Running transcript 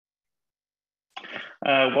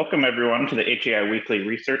Welcome everyone to the HAI Weekly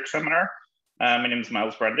Research Seminar. My name is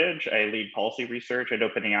Miles Brundage. I lead policy research at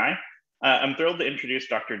OpenAI. I'm thrilled to introduce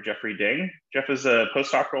Dr. Jeffrey Ding. Jeff is a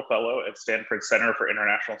postdoctoral fellow at Stanford's Center for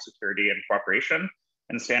International Security and Cooperation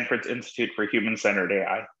and Stanford's Institute for Human-Centered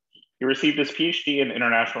AI. He received his PhD in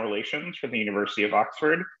international relations from the University of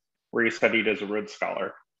Oxford, where he studied as a Rhodes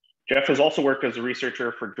Scholar. Jeff has also worked as a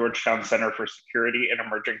researcher for Georgetown Center for Security and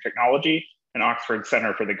Emerging Technology and Oxford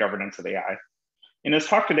Center for the Governance of AI. In his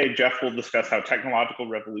talk today, Jeff will discuss how technological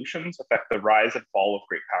revolutions affect the rise and fall of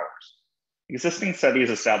great powers. Existing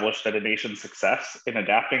studies establish that a nation's success in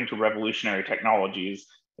adapting to revolutionary technologies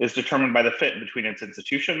is determined by the fit between its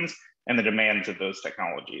institutions and the demands of those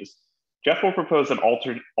technologies. Jeff will propose an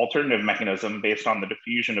alternative mechanism based on the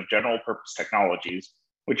diffusion of general purpose technologies,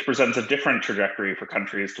 which presents a different trajectory for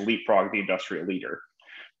countries to leapfrog the industrial leader.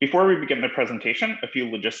 Before we begin the presentation, a few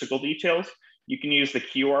logistical details. You can use the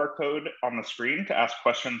QR code on the screen to ask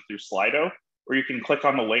questions through Slido, or you can click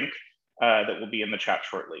on the link that will be in the chat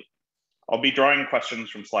shortly. I'll be drawing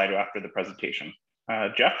questions from Slido after the presentation.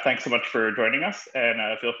 Jeff, thanks so much for joining us, and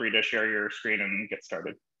feel free to share your screen and get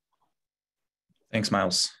started. Thanks,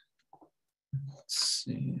 Miles. Let's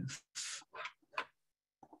see.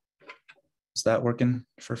 Is that working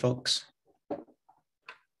for folks?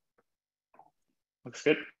 Looks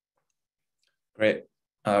good. Great.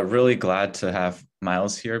 Really glad to have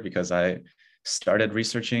Miles here because I started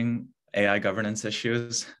researching AI governance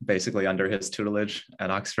issues basically under his tutelage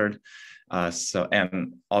at Oxford.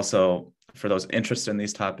 And also for those interested in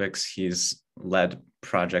these topics, he's led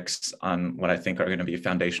projects on what I think are going to be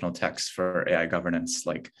foundational texts for AI governance,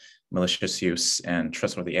 like malicious use and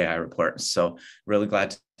trustworthy AI reports. So really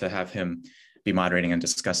glad to have him be moderating and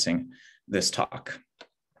discussing this talk.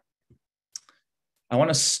 I want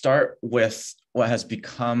to start with what has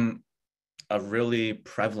become a really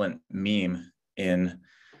prevalent meme in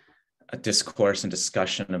a discourse and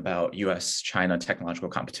discussion about US-China technological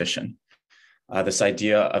competition, this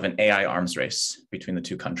idea of an AI arms race between the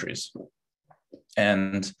two countries.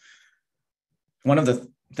 And one of the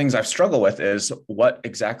things I've struggled with is what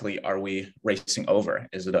exactly are we racing over?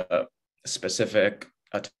 Is it a specific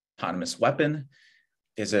autonomous weapon?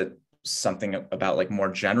 Is it something about like more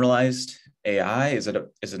generalized AI? Is it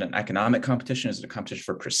an economic competition? Is it a competition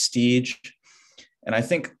for prestige? And I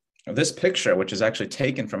think this picture, which is actually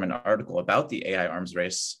taken from an article about the AI arms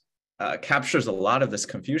race, captures a lot of this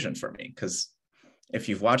confusion for me. Because if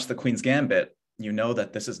you've watched the Queen's Gambit, you know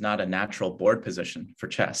that this is not a natural board position for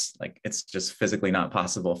chess. Like it's just physically not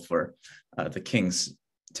possible for the kings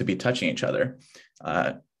to be touching each other.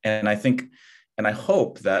 And I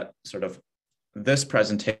hope that sort of this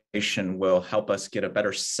presentation will help us get a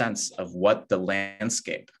better sense of what the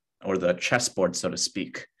landscape or the chessboard, so to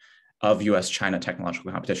speak, of US-China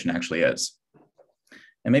technological competition actually is.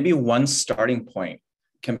 And maybe one starting point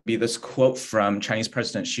can be this quote from Chinese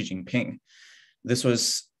President Xi Jinping. This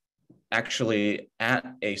was actually at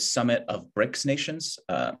a summit of BRICS nations,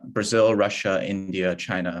 Brazil, Russia, India,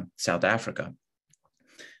 China, South Africa,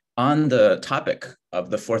 on the topic of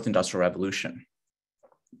the Fourth Industrial Revolution.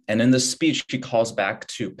 And in this speech, he calls back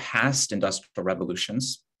to past industrial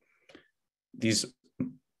revolutions, these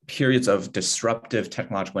periods of disruptive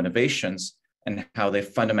technological innovations, and how they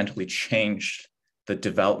fundamentally changed the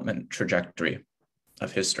development trajectory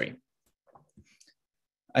of history.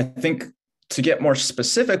 I think to get more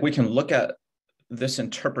specific, we can look at this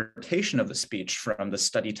interpretation of the speech from the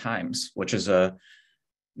Study Times, which is a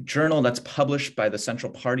journal that's published by the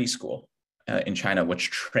Central Party School in China, which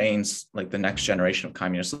trains like the next generation of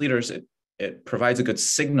communist leaders. It provides a good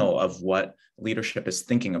signal of what leadership is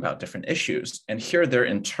thinking about different issues. And here they're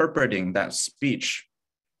interpreting that speech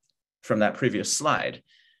from that previous slide.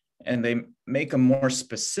 And they make a more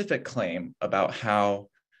specific claim about how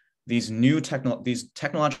these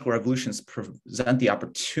technological revolutions present the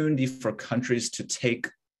opportunity for countries to take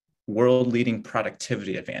world-leading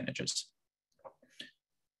productivity advantages.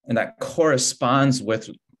 And that corresponds with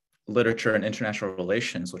literature and international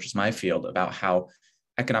relations, which is my field, about how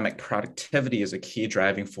economic productivity is a key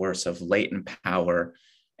driving force of latent power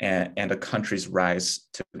and a country's rise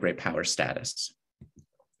to great power status.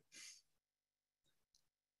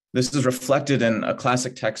 This is reflected in a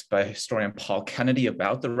classic text by historian Paul Kennedy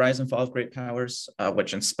about the rise and fall of great powers,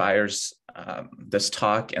 which inspires this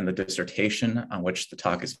talk and the dissertation on which the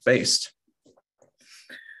talk is based.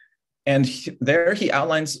 And there he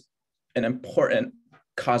outlines an important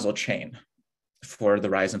causal chain for the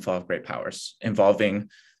rise and fall of great powers, involving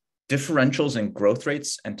differentials in growth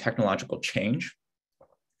rates and technological change,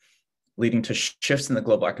 leading to shifts in the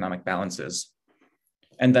global economic balances.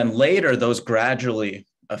 And then later, those gradually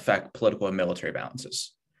affect political and military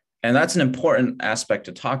balances. And that's an important aspect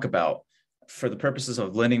to talk about. For the purposes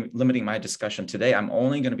of limiting my discussion today, I'm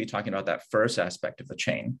only going to be talking about that first aspect of the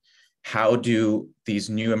chain. How do these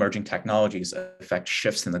new emerging technologies affect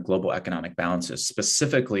shifts in the global economic balances,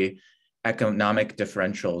 specifically economic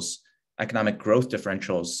differentials, economic growth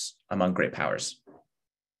differentials among great powers?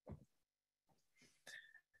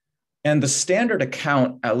 And the standard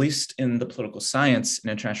account, at least in the political science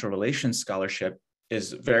and international relations scholarship,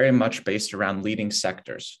 is very much based around leading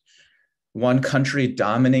sectors. One country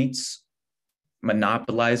dominates,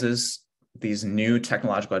 monopolizes these new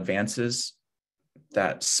technological advances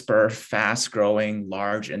that spur fast-growing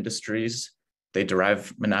large industries. They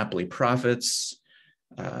derive monopoly profits.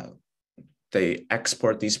 They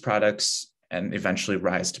export these products and eventually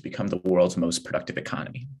rise to become the world's most productive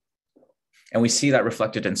economy. And we see that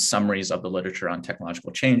reflected in summaries of the literature on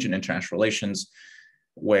technological change and international relations,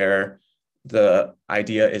 where the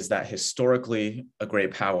idea is that historically a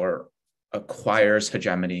great power acquires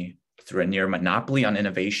hegemony through a near monopoly on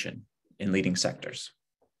innovation in leading sectors.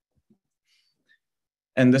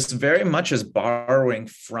 And this very much is borrowing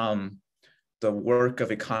from the work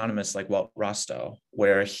of economists like Walt Rostow,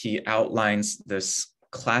 where he outlines this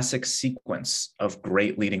classic sequence of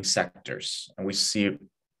great leading sectors. And we see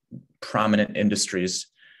prominent industries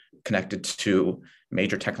connected to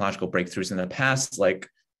major technological breakthroughs in the past, like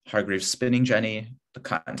Hargreaves spinning jenny, the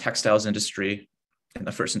cotton textiles industry in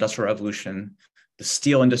the first industrial revolution, the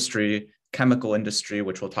steel industry, chemical industry,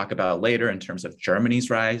 which we'll talk about later in terms of Germany's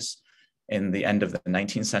rise in the end of the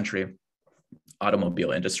 19th century,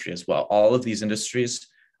 automobile industry as well. All of these industries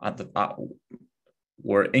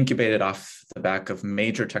were incubated off the back of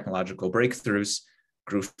major technological breakthroughs,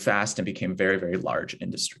 grew fast, and became very, very large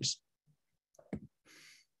industries.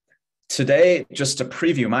 Today, just to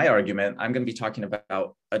preview my argument, I'm going to be talking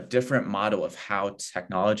about a different model of how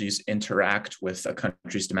technologies interact with a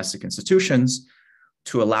country's domestic institutions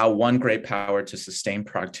to allow one great power to sustain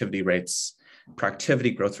productivity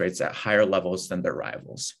growth rates at higher levels than their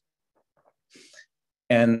rivals.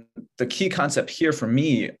 And the key concept here for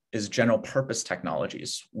me is general purpose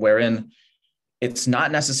technologies, wherein it's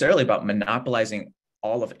not necessarily about monopolizing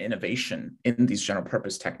all of innovation in these general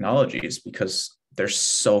purpose technologies, because they're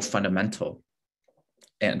so fundamental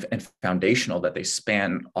and foundational that they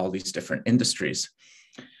span all these different industries.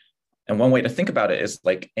 And one way to think about it is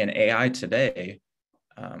like in AI today,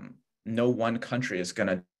 no one country is going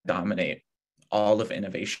to dominate all of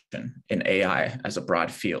innovation in AI as a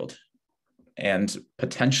broad field. And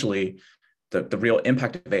potentially the real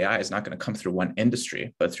impact of AI is not going to come through one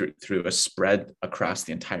industry, but through a spread across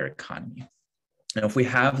the entire economy. And if we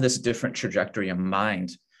have this different trajectory in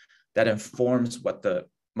mind, that informs what the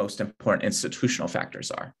most important institutional factors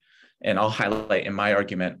are. And I'll highlight in my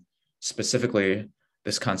argument specifically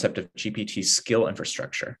this concept of GPT skill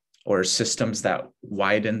infrastructure, or systems that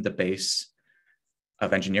widen the base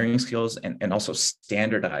of engineering skills and also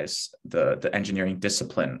standardize the engineering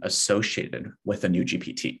discipline associated with a new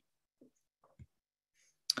GPT.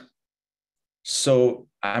 So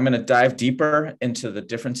I'm going to dive deeper into the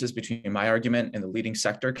differences between my argument and the leading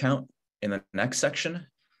sector account in the next section.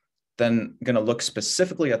 Then I'm going to look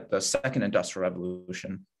specifically at the second industrial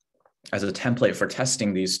revolution as a template for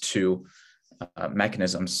testing these two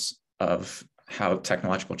mechanisms of how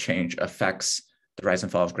technological change affects the rise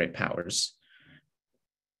and fall of great powers.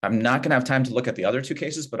 I'm not going to have time to look at the other two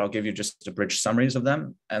cases, but I'll give you just abridged summaries of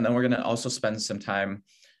them. And then we're going to also spend some time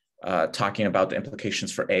talking about the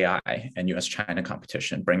implications for AI and US-China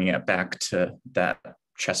competition, bringing it back to that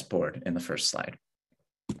chessboard in the first slide.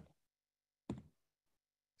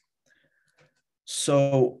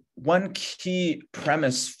 So one key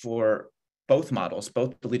premise for both models,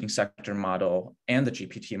 both the leading sector model and the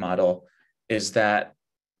GPT model, is that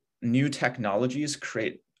new technologies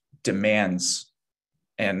create demands,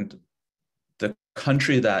 and the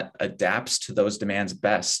country that adapts to those demands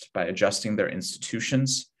best by adjusting their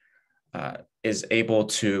institutions is able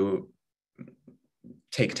to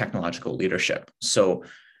take technological leadership. So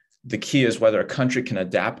the key is whether a country can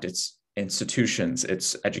adapt its institutions,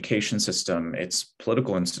 its education system, its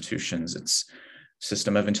political institutions, its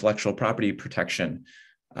system of intellectual property protection,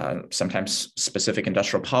 sometimes specific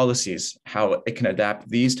industrial policies, how it can adapt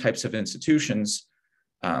these types of institutions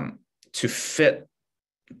to fit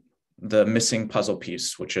the missing puzzle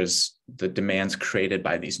piece, which is the demands created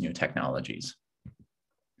by these new technologies.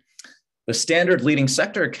 The standard leading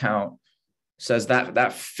sector account says that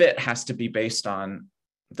that fit has to be based on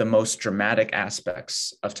the most dramatic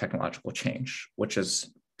aspects of technological change, which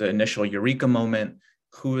is the initial eureka moment,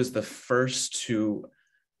 who is the first to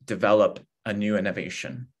develop a new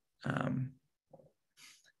innovation.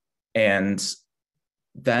 And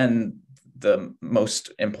then the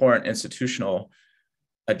most important institutional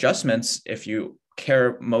adjustments, if you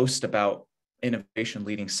care most about innovation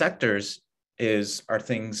leading sectors, are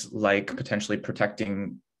things like potentially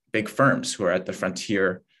protecting big firms who are at the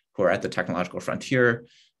frontier, who are at the technological frontier.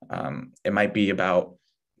 It might be about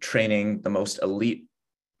training the most elite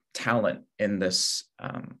talent in this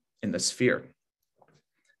sphere.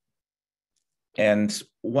 And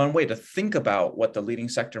one way to think about what the leading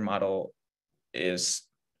sector model is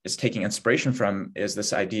taking inspiration from is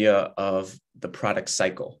this idea of the product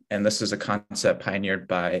cycle. And this is a concept pioneered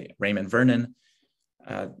by Raymond Vernon,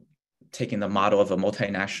 taking the model of a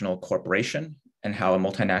multinational corporation and how a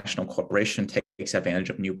multinational corporation takes advantage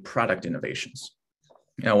of new product innovations.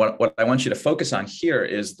 Now, what I want you to focus on here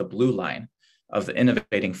is the blue line of the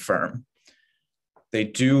innovating firm. They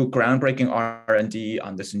do groundbreaking R&D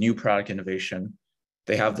on this new product innovation.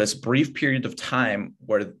 They have this brief period of time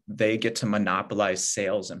where they get to monopolize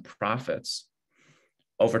sales and profits.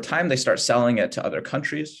 Over time, they start selling it to other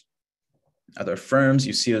countries, other firms.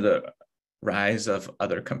 You see the rise of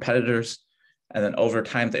other competitors. And then over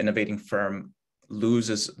time, the innovating firm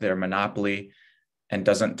loses their monopoly and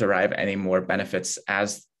doesn't derive any more benefits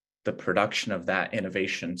as the production of that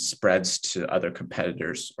innovation spreads to other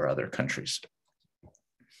competitors or other countries.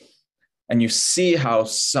 And you see how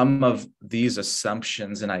some of these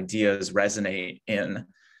assumptions and ideas resonate in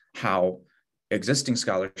how existing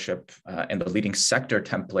scholarship in the leading sector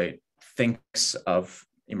template thinks of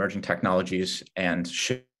emerging technologies and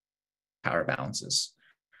shift power balances,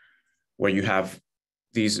 where you have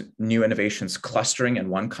these new innovations clustering in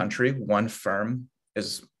one country. One firm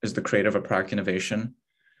is the creator of a product innovation.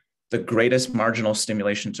 The greatest marginal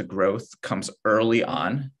stimulation to growth comes early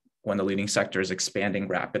on when the leading sector is expanding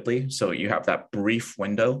rapidly. So you have that brief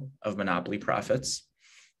window of monopoly profits.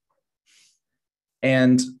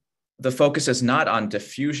 And the focus is not on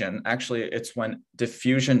diffusion. Actually, it's when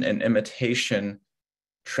diffusion and imitation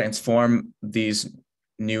transform these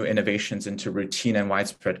new innovations into routine and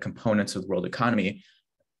widespread components of the world economy.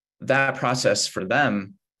 That process for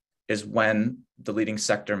them is when the leading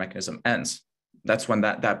sector mechanism ends. That's when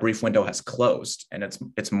that brief window has closed. And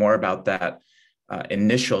it's more about that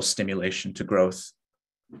initial stimulation to growth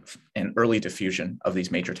and early diffusion of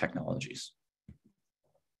these major technologies.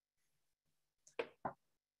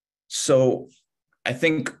 So I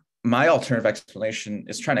think my alternative explanation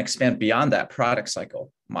is trying to expand beyond that product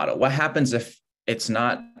cycle model. What happens if it's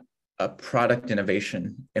not a product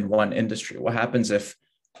innovation in one industry? What happens if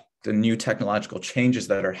the new technological changes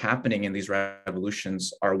that are happening in these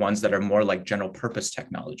revolutions are ones that are more like general purpose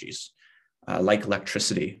technologies, like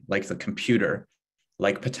electricity, like the computer,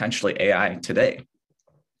 like potentially AI today?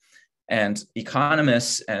 And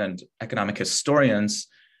economists and economic historians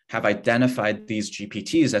have identified these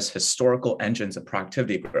GPTs as historical engines of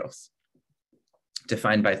productivity growth,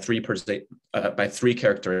 defined by three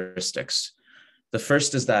characteristics. The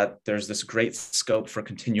first is that there's this great scope for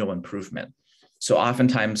continual improvement. So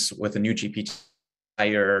oftentimes with a new GPT,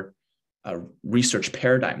 higher research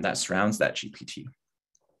paradigm that surrounds that GPT.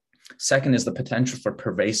 Second is the potential for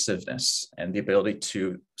pervasiveness and the ability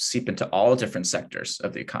to seep into all different sectors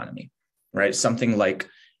of the economy, right? Something like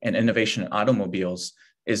an innovation in automobiles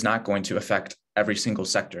is not going to affect every single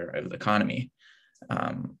sector of the economy,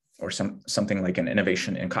 or something like an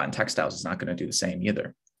innovation in cotton textiles is not going to do the same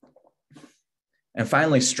either. And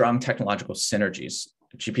finally, strong technological synergies.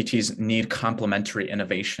 GPTs need complementary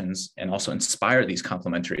innovations and also inspire these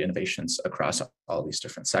complementary innovations across all these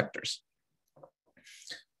different sectors.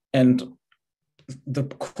 And the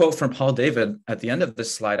quote from Paul David at the end of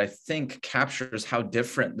this slide, I think, captures how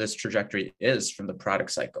different this trajectory is from the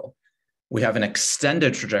product cycle. We have an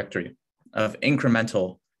extended trajectory of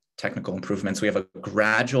incremental technical improvements. We have a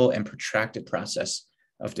gradual and protracted process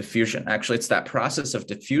of diffusion. Actually, it's that process of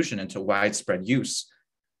diffusion into widespread use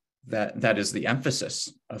that is the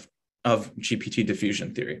emphasis of GPT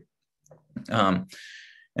diffusion theory. And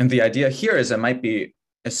the idea here is it might be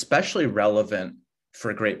especially relevant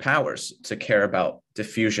for great powers to care about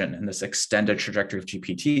diffusion and this extended trajectory of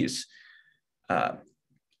GPTs,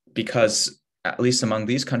 because at least among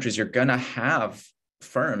these countries, you're going to have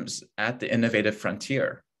firms at the innovative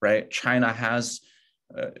frontier, right? China has,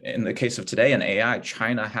 in the case of today in AI,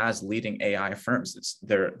 China has leading AI firms.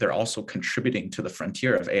 They're also contributing to the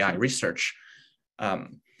frontier of AI research.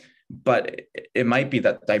 But it might be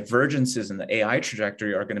that divergences in the AI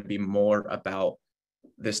trajectory are going to be more about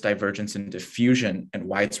this divergence in diffusion and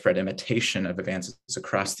widespread imitation of advances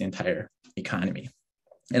across the entire economy.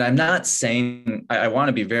 And I'm not saying, I want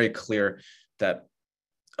to be very clear that,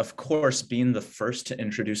 of course, being the first to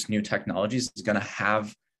introduce new technologies is going to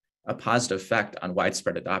have a positive effect on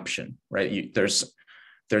widespread adoption, right? There's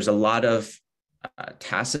a lot of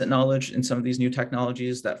tacit knowledge in some of these new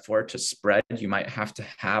technologies that for it to spread, you might have to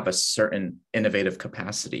have a certain innovative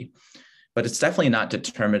capacity, but it's definitely not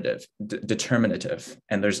determinative.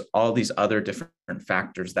 And there's all these other different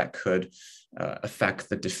factors that could affect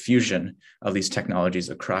the diffusion of these technologies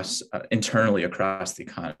internally across the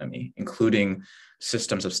economy, including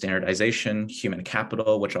systems of standardization, human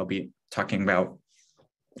capital, which I'll be talking about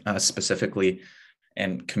specifically,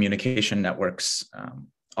 and communication networks,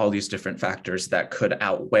 all these different factors that could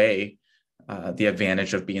outweigh the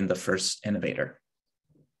advantage of being the first innovator.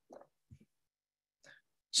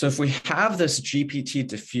 So if we have this GPT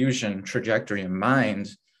diffusion trajectory in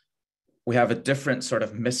mind, we have a different sort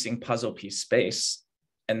of missing puzzle piece space,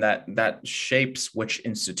 and that shapes which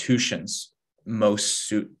institutions most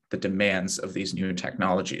suit the demands of these new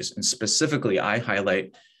technologies. And specifically, I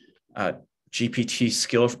highlight GPT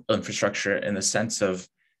skill infrastructure in the sense of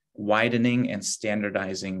widening and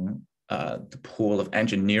standardizing the pool of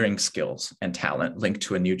engineering skills and talent linked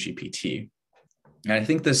to a new GPT. And I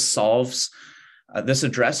think this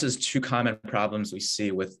addresses two common problems we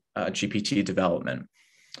see with GPT development.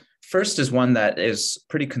 First is one that is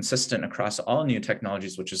pretty consistent across all new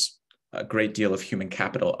technologies, which is a great deal of human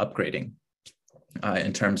capital upgrading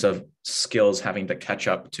in terms of skills having to catch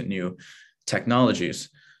up to new technologies.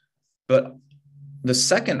 But the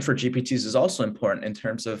second for GPTs is also important in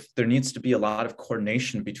terms of there needs to be a lot of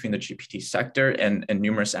coordination between the GPT sector and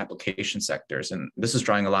numerous application sectors. And this is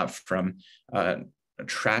drawing a lot from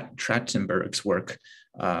Trachtenberg's work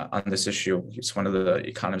on this issue. He's one of the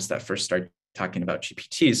economists that first started talking about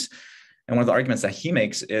GPTs. And one of the arguments that he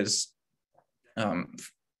makes is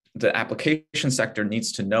the application sector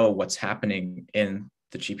needs to know what's happening in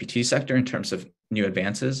the GPT sector in terms of new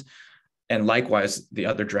advances, and likewise the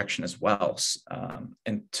other direction as well.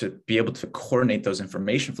 And to be able to coordinate those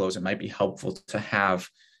information flows, it might be helpful to have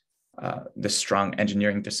this strong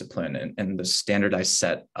engineering discipline and the standardized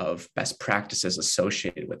set of best practices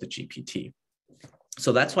associated with the GPT.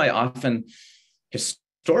 So that's why often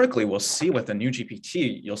historically we'll see with a new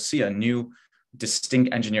GPT, you'll see a new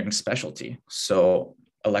distinct engineering specialty. So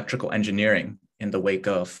electrical engineering in the wake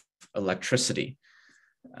of electricity.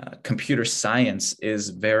 Computer science is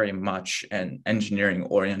very much an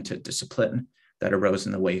engineering-oriented discipline that arose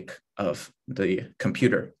in the wake of the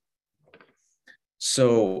computer.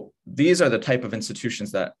 So these are the type of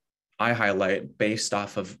institutions that I highlight based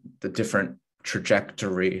off of the different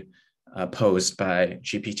trajectory posed by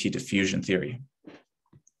GPT diffusion theory.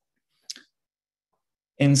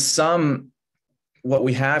 In sum, what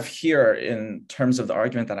we have here in terms of the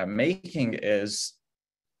argument that I'm making is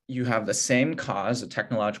you have the same cause, a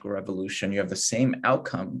technological revolution, you have the same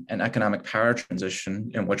outcome, an economic power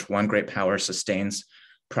transition in which one great power sustains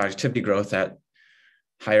productivity growth at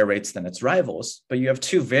higher rates than its rivals, but you have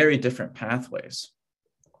two very different pathways.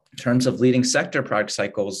 In terms of leading sector product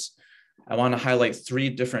cycles, I want to highlight three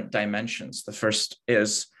different dimensions. The first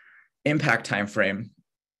is impact timeframe.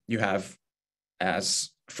 You have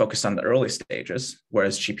as focused on the early stages,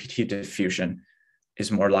 whereas GPT diffusion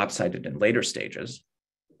is more lopsided in later stages.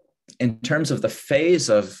 In terms of the phase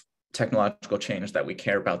of technological change that we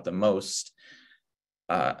care about the most,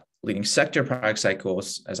 leading sector product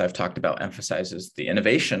cycles, as I've talked about, emphasizes the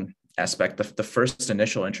innovation aspect, the first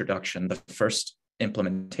initial introduction, the first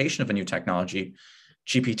implementation of a new technology.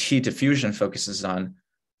 GPT diffusion focuses on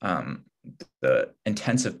the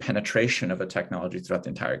intensive penetration of a technology throughout the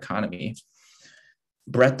entire economy.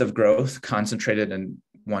 Breadth of growth concentrated in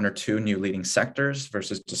one or two new leading sectors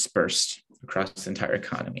versus dispersed across the entire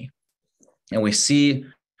economy. And we see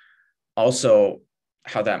also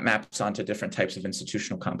how that maps onto different types of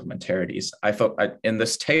institutional complementarities. In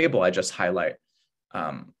this table, I just highlight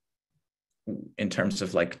in terms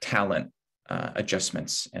of like talent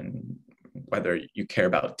adjustments and whether you care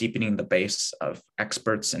about deepening the base of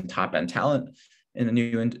experts and top-end talent in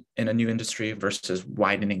a new industry versus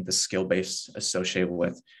widening the skill base associated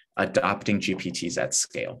with adopting GPTs at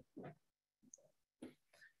scale.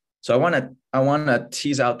 So I want to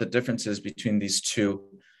tease out the differences between these two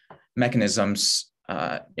mechanisms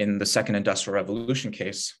in the second industrial revolution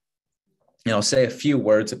case. And I'll say a few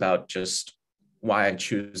words about just why I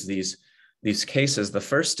choose these cases. The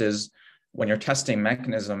first is when you're testing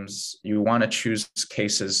mechanisms, you want to choose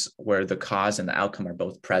cases where the cause and the outcome are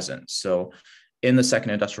both present. So in the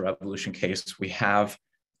second industrial revolution case, we have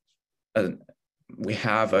a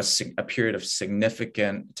period of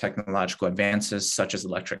significant technological advances such as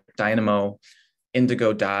electric dynamo,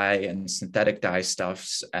 indigo dye, and synthetic dye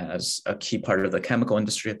stuffs as a key part of the chemical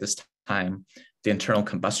industry at this time, the internal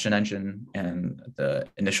combustion engine and the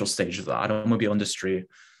initial stage of the automobile industry.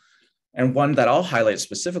 And one that I'll highlight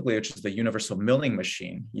specifically, which is the universal milling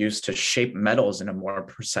machine used to shape metals in a more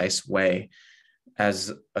precise way,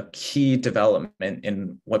 as a key development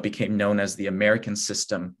in what became known as the American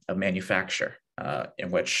system of manufacture,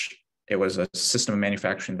 in which it was a system of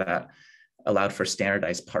manufacturing that allowed for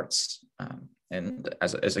standardized parts, and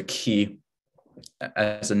as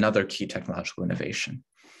another key technological innovation.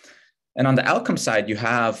 And on the outcome side, you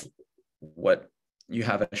have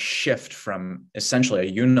a shift from essentially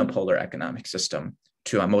a unipolar economic system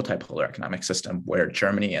to a multipolar economic system, where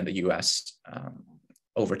Germany and the US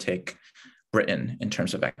overtake Britain in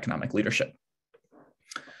terms of economic leadership.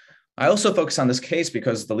 I also focus on this case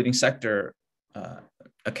because the leading sector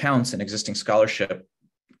accounts and existing scholarship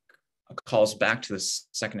calls back to the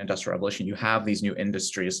second industrial revolution. You have these new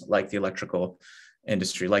industries like the electrical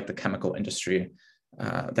industry, like the chemical industry,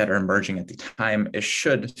 that are emerging at the time. It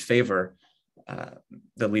should favor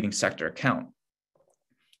the leading sector account.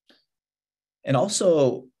 And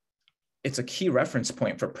also, it's a key reference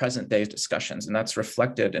point for present day discussions, and that's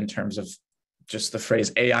reflected in terms of just the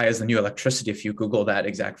phrase AI is the new electricity. If you Google that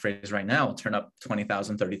exact phrase right now, it'll turn up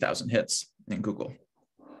 20,000, 30,000 hits in Google.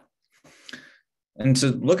 And to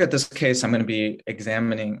look at this case, I'm going to be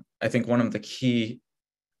examining, I think, one of the key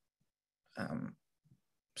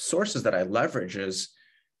sources that I leverage is,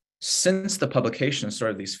 since the publication of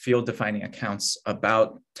sort of these field-defining accounts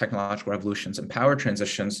about technological revolutions and power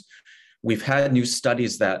transitions, we've had new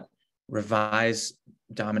studies that revise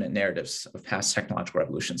dominant narratives of past technological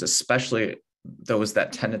revolutions, especially those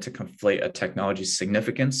that tended to conflate a technology's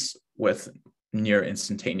significance with near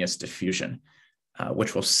instantaneous diffusion,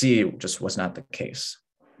 which we'll see just was not the case.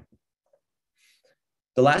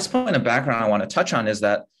 The last point of background I want to touch on is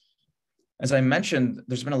that, as I mentioned,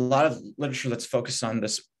 there's been a lot of literature that's focused on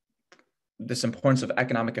this importance of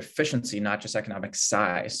economic efficiency, not just economic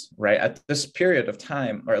size, right? At this period of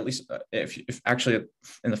time, or at least if actually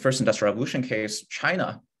in the first industrial revolution case,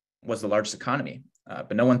 China was the largest economy,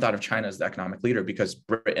 but no one thought of China as the economic leader because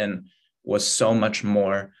Britain was so much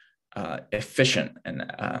more efficient and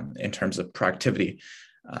in terms of productivity.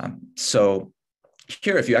 So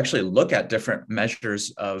here, if you actually look at different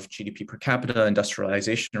measures of GDP per capita,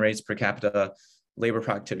 industrialization rates per capita, labor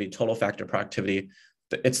productivity, total factor productivity,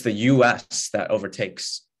 it's the US that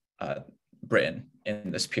overtakes Britain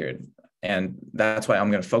in this period. And that's why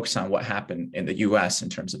I'm going to focus on what happened in the US in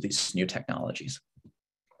terms of these new technologies.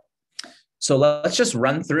 So let's just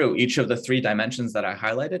run through each of the three dimensions that I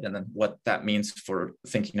highlighted and then what that means for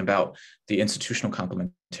thinking about the institutional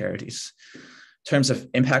complementarities. In terms of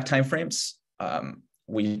impact timeframes,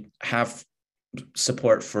 we have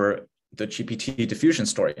support for the GPT diffusion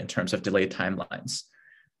story in terms of delayed timelines,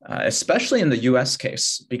 especially in the US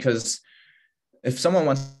case, because if someone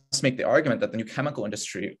wants to make the argument that the new chemical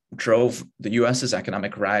industry drove the US's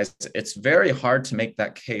economic rise, it's very hard to make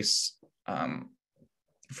that case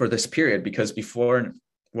for this period, because before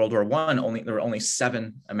World War I, there were only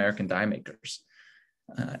 7 American die makers.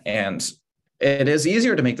 And it is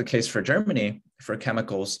easier to make the case for Germany for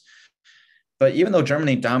chemicals, but even though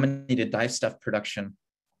Germany dominated dyestuff production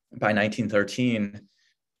by 1913,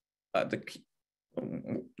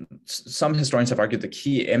 some historians have argued the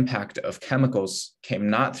key impact of chemicals came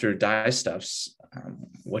not through dyestuffs,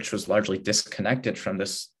 which was largely disconnected from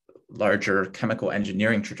this larger chemical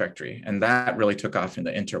engineering trajectory. And that really took off in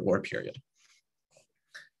the interwar period.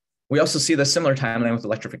 We also see the similar timeline with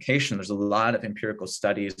electrification. There's a lot of empirical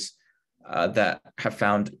studies that have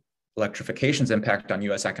found electrification's impact on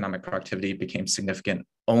US economic productivity became significant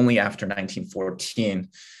only after 1914,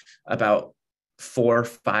 about 4 or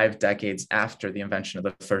 5 decades after the invention of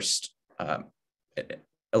the first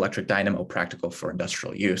electric dynamo practical for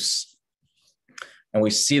industrial use. And we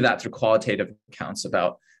see that through qualitative accounts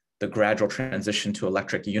about the gradual transition to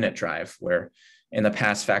electric unit drive, where in the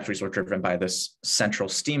past factories were driven by this central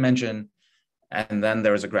steam engine. And then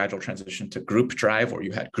there was a gradual transition to group drive, where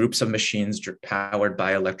you had groups of machines powered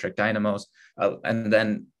by electric dynamos, and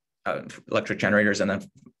then electric generators. And then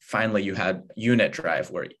finally, you had unit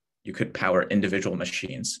drive, where you could power individual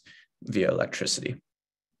machines via electricity.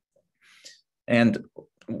 And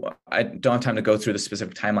I don't have time to go through the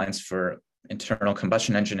specific timelines for internal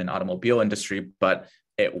combustion engine and automobile industry, but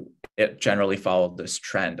it generally followed this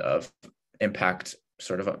trend of impact,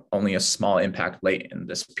 sort of only a small impact late in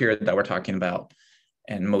this period that we're talking about,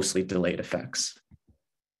 and mostly delayed effects.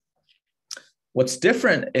 What's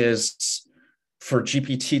different is for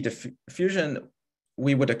GPT diffusion,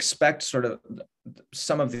 we would expect sort of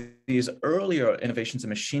some of these earlier innovations in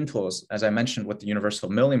machine tools, as I mentioned with the universal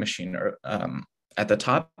milling machine, or at the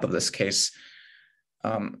top of this case,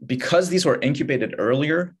 Because these were incubated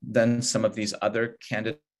earlier than some of these other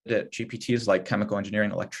candidate GPTs like chemical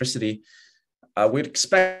engineering, electricity, we'd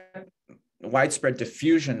expect widespread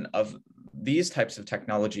diffusion of these types of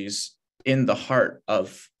technologies in the heart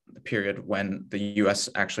of the period when the US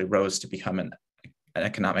actually rose to become an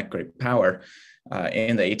economic great power.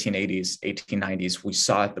 In the 1880s, 1890s, we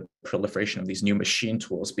saw the proliferation of these new machine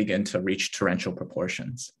tools begin to reach torrential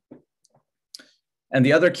proportions. And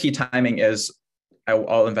the other key timing is,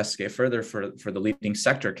 I'll investigate further for the leading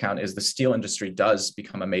sector count, is the steel industry does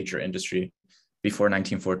become a major industry before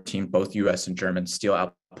 1914. Both US and German steel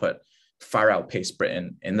output far outpaced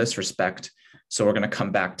Britain in this respect. So we're going to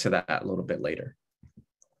come back to that a little bit later.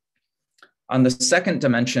 On the second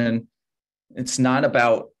dimension, it's not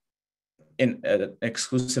about an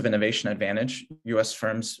exclusive innovation advantage. US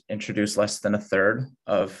firms introduced less than a third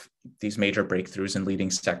of these major breakthroughs in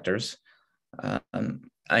leading sectors.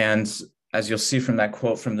 And as you'll see from that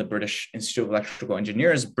quote from the British Institute of Electrical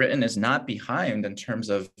Engineers, Britain is not behind in terms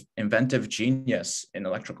of inventive genius in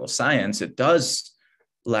electrical science. It does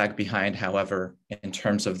lag behind, however, in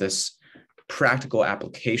terms of this practical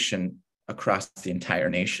application across the entire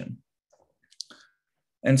nation.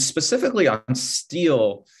 And specifically on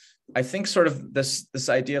steel, I think sort of this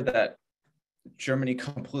idea that Germany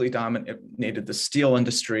completely dominated the steel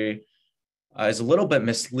industry is a little bit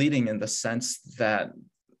misleading in the sense that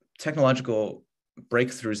technological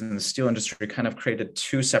breakthroughs in the steel industry kind of created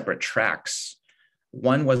two separate tracks.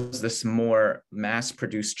 One was this more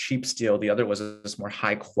mass-produced cheap steel. The other was this more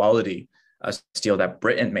high-quality steel that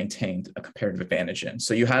Britain maintained a comparative advantage in.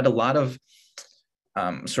 So you had a lot of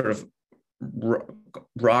sort of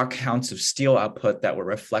raw counts of steel output that were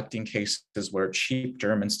reflecting cases where cheap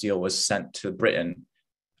German steel was sent to Britain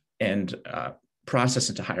and processed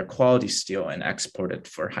into higher quality steel and exported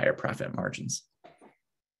for higher profit margins.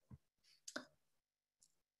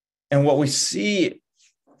 And what we see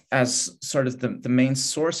as sort of the main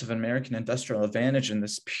source of American industrial advantage in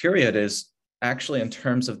this period is actually in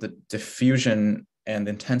terms of the diffusion and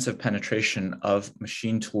intensive penetration of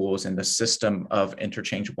machine tools in the system of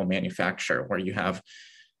interchangeable manufacture, where you have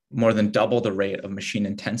more than double the rate of machine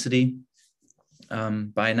intensity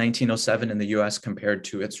by 1907 in the US compared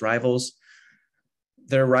to its rivals.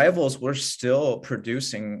 Their rivals were still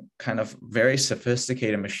producing kind of very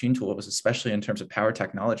sophisticated machine tools, especially in terms of power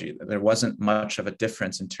technology. There wasn't much of a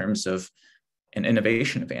difference in terms of an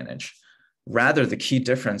innovation advantage. Rather, the key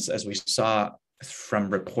difference, as we saw from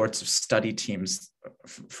reports of study teams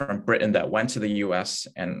from Britain that went to the US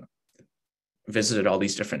and visited all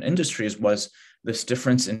these different industries, was this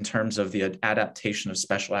difference in terms of the adaptation of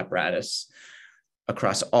special apparatus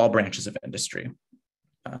across all branches of industry.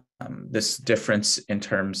 This difference in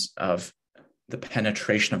terms of the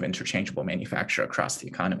penetration of interchangeable manufacture across the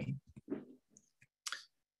economy.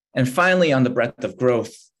 And finally, on the breadth of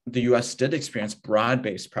growth, the US did experience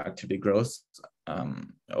broad-based productivity growth.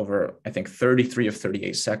 Over, I think, 33 of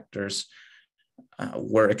 38 sectors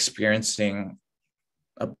were experiencing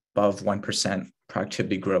above 1%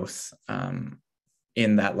 productivity growth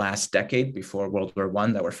in that last decade before World War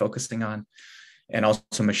I that we're focusing on. And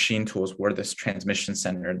also machine tools were this transmission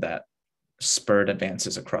center that spurred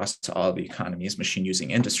advances across all the economy's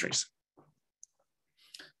machine-using industries.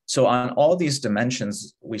 So on all these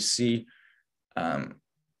dimensions, we see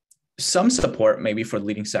some support maybe for the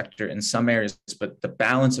leading sector in some areas, but the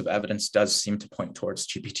balance of evidence does seem to point towards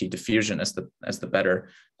GPT diffusion as the better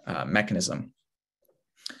mechanism.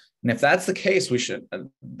 And if that's the case,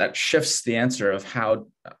 that shifts the answer of how,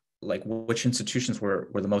 like, which institutions were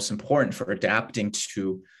the most important for adapting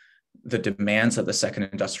to the demands of the second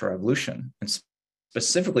industrial revolution. And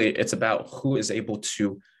specifically, it's about who is able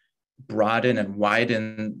to broaden and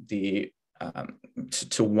widen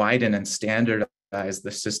to widen and standardize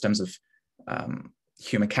the systems of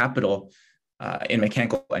human capital in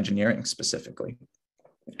mechanical engineering specifically.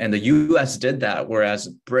 And the US did that, whereas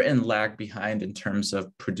Britain lagged behind in terms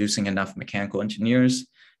of producing enough mechanical engineers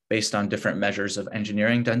based on different measures of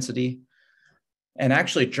engineering density. And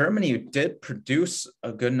actually, Germany did produce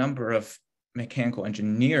a good number of mechanical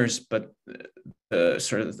engineers, but the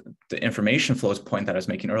sort of the information flows point that I was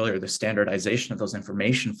making earlier, the standardization of those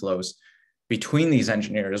information flows between these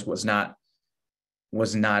engineers was not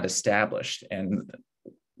established. And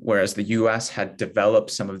whereas the US had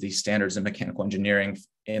developed some of these standards in mechanical engineering,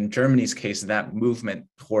 in Germany's case, that movement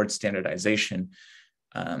towards standardization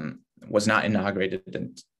was not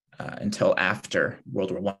inaugurated until after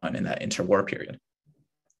World War I in that interwar period.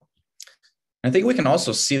 I think we can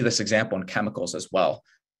also see this example in chemicals as well,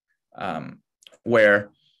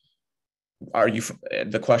 where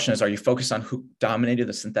the question is, are you focused on who dominated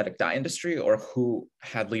the synthetic dye industry or who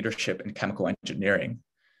had leadership in chemical engineering?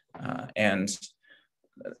 And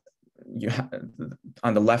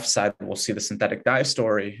on the left side, we'll see the synthetic dye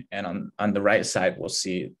story, and on the right side, we'll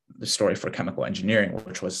see the story for chemical engineering,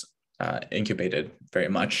 which was incubated very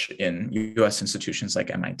much in US institutions like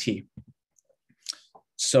MIT.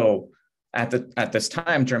 So at this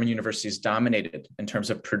time, German universities dominated in terms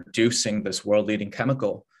of producing this world-leading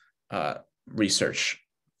chemical research.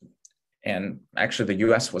 And actually, the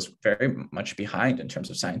US was very much behind in terms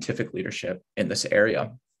of scientific leadership in this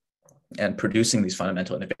area and producing these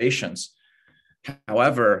fundamental innovations.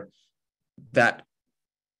 However, that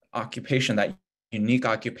occupation, that unique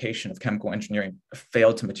occupation of chemical engineering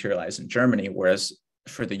failed to materialize in Germany, whereas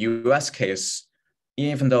for the US case,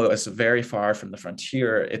 even though it was very far from the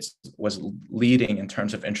frontier, it was leading in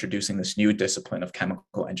terms of introducing this new discipline of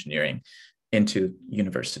chemical engineering into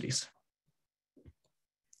universities.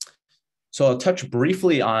 So I'll touch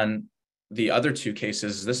briefly on the other two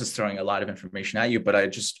cases. This is throwing a lot of information at you,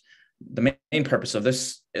 but the main purpose of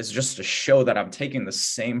this is just to show that I'm taking the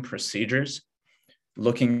same procedures,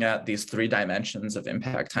 looking at these three dimensions of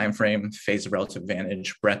impact timeframe, phase of relative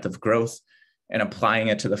advantage, breadth of growth, and applying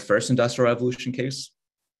it to the first industrial revolution case.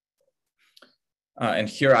 And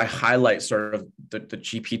here I highlight sort of the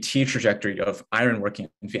GPT trajectory of ironworking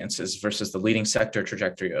advances versus the leading sector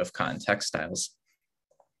trajectory of cotton textiles.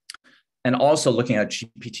 And also looking at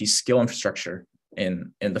GPT skill infrastructure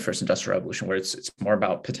in the first industrial revolution, where it's more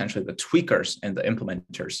about potentially the tweakers and the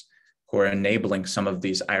implementers who are enabling some of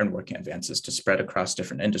these ironworking advances to spread across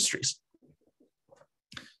different industries.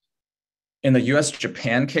 In the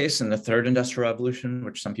US-Japan case in the third industrial revolution,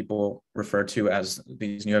 which some people refer to as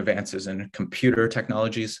these new advances in computer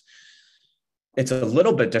technologies, it's a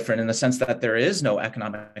little bit different in the sense that there is no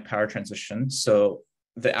economic power transition, so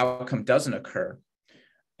the outcome doesn't occur.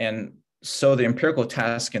 And so the empirical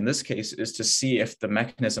task in this case is to see if the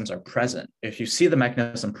mechanisms are present. If you see the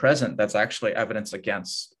mechanism present, that's actually evidence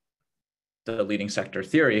against the leading sector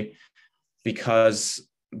theory, because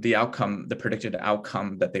the predicted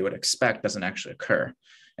outcome that they would expect doesn't actually occur.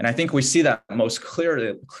 And I think we see that most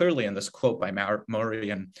clearly in this quote by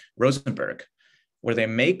Maury and Rosenberg, where they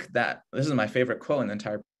make that, this is my favorite quote in the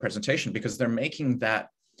entire presentation, because they're making that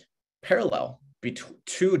parallel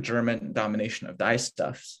to German domination of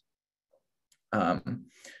dyestuffs,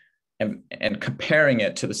 and comparing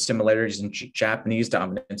it to the similarities in Japanese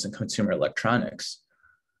dominance in consumer electronics.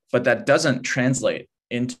 But that doesn't translate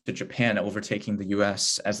into Japan overtaking the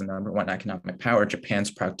US as the #1 economic power.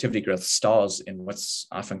 Japan's productivity growth stalls in what's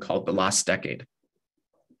often called the lost decade.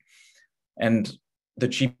 And the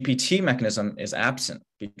GPT mechanism is absent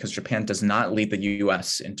because Japan does not lead the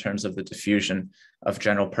US in terms of the diffusion of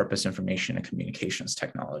general purpose information and communications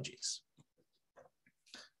technologies.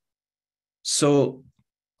 So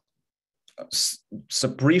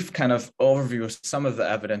brief kind of overview of some of the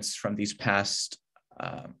evidence from these past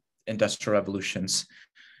industrial revolutions.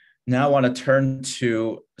 Now I want to turn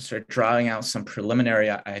to sort of drawing out some preliminary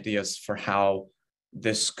ideas for how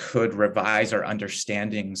this could revise our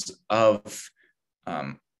understandings of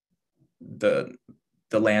the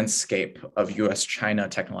landscape of US-China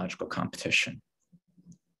technological competition.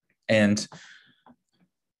 And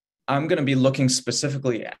I'm going to be looking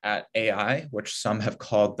specifically at AI, which some have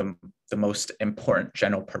called the most important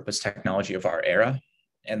general purpose technology of our era.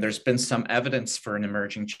 And there's been some evidence for an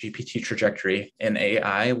emerging GPT trajectory in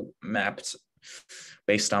AI mapped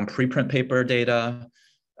based on preprint paper data,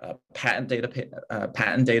 patent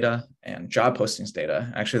data, and job postings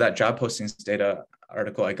data. Actually, that job postings data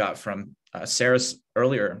article I got from Sarah's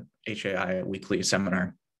earlier HAI weekly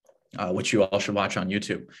seminar, which you all should watch on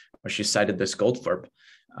YouTube, where she cited this Goldthorpe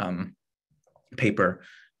paper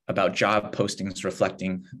about job postings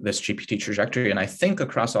reflecting this GPT trajectory. And I think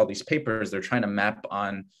across all these papers, they're trying to map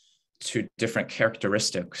on to different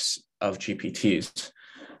characteristics of GPTs.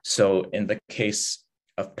 So in the case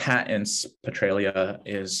of patents, Petralia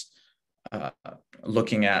is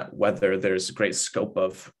looking at whether there's great scope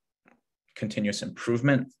of continuous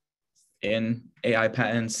improvement in AI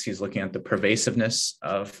patents. He's looking at the pervasiveness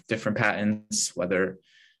of different patents, whether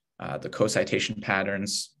the co-citation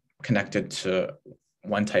patterns connected to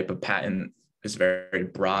one type of patent is very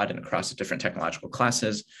broad and across the different technological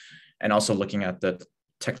classes, and also looking at the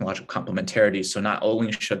technological complementarity. So not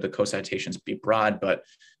only should the co-citations be broad, but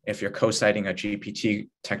if you're co-citing a GPT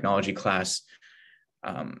technology class,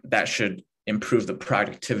 that should improve the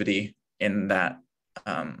productivity in that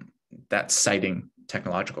citing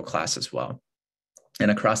technological class as well. And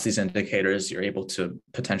across these indicators, you're able to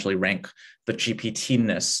potentially rank the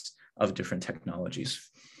GPT-ness of different technologies.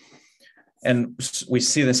 And we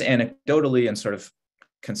see this anecdotally and sort of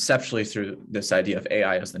conceptually through this idea of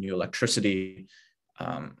AI as the new electricity.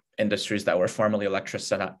 Industries that were formerly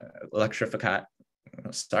electrified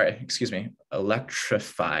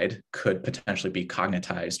could potentially be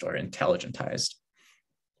cognitized or intelligentized.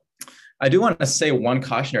 I do want to say one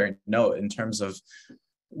cautionary note in terms of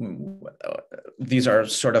these are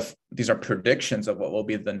predictions of what will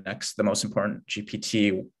be the most important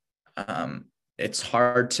GPT. It's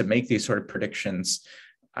hard to make these sort of predictions.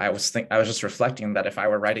 I was just reflecting that if I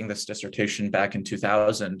were writing this dissertation back in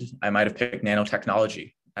 2000, I might have picked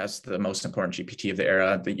nanotechnology as the most important GPT of the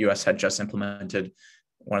era. The US had just implemented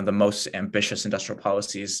one of the most ambitious industrial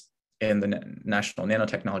policies in the National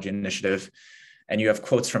Nanotechnology Initiative. And you have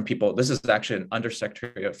quotes from people. This is actually an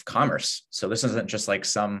undersecretary of commerce. So this isn't just like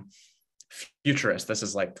some futurist. This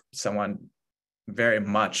is like someone very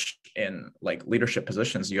much in like leadership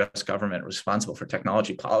positions, US government responsible for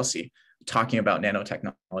technology policy, talking about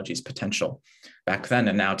nanotechnology's potential back then.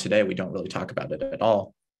 And now today, we don't really talk about it at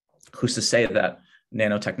all. Who's to say that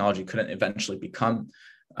nanotechnology couldn't eventually become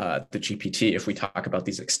the GPT if we talk about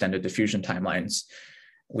these extended diffusion timelines?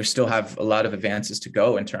 We still have a lot of advances to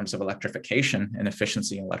go in terms of electrification and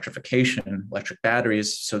efficiency in electrification, electric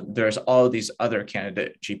batteries. So there's all these other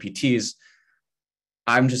candidate GPTs.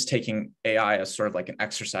 I'm just taking AI as sort of like an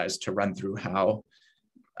exercise to run through how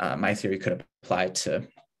my theory could apply to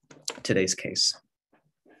today's case.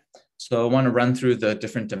 So I want to run through the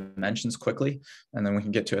different dimensions quickly, and then we can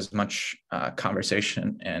get to as much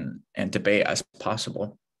conversation and debate as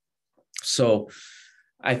possible. So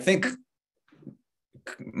I think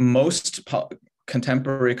most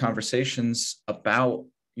contemporary conversations about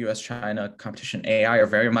US-China competition AI are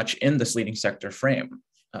very much in this leading sector frame.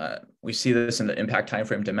 We see this in the impact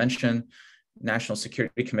timeframe dimension. National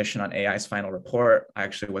Security Commission on AI's final report. I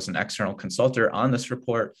actually was an external consultant on this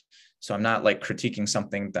report. So I'm not like critiquing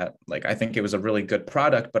something that like, I think it was a really good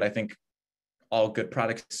product, but I think all good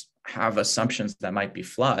products have assumptions that might be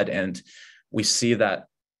flawed. And we see that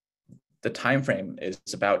the time frame is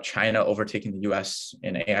about China overtaking the US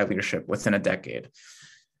in AI leadership within a decade.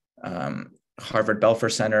 Harvard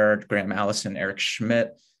Belfer Center, Graham Allison, Eric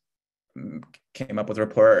Schmidt came up with a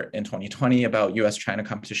report in 2020 about US-China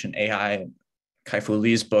competition AI. Kai-Fu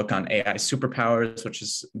Lee's book on AI superpowers, which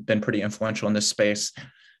has been pretty influential in this space.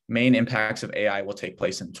 Main impacts of AI will take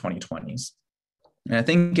place in the 2020s. And I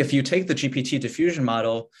think if you take the GPT diffusion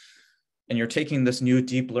model and you're taking this new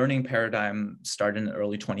deep learning paradigm started in the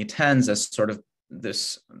early 2010s as sort of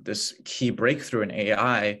this key breakthrough in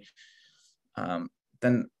AI,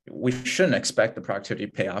 then we shouldn't expect the productivity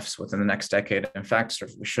payoffs within the next decade. In fact,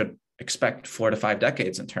 we should expect 4 to 5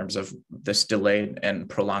 decades in terms of this delayed and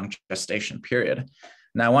prolonged gestation period.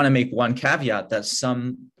 Now, I want to make one caveat that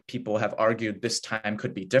some people have argued this time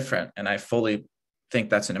could be different, and I fully think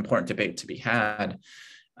that's an important debate to be had.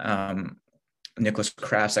 Nicholas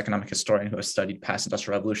Crafts, economic historian who has studied past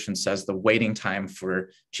industrial revolution, says the waiting time for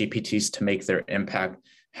GPTs to make their impact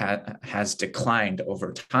has declined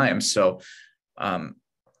over time. So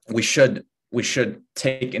we should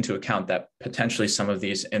take into account that potentially some of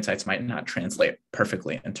these insights might not translate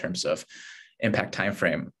perfectly in terms of impact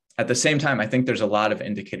timeframe. At the same time, I think there's a lot of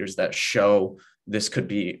indicators that show this could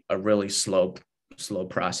be a really slow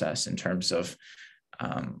process in terms of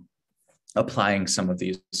applying some of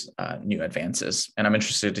these new advances. And I'm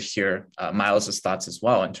interested to hear Miles's thoughts as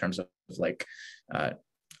well in terms of like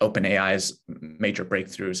OpenAI's major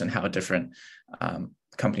breakthroughs and how different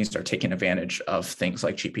companies are taking advantage of things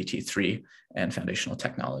like GPT-3 and foundational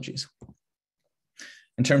technologies.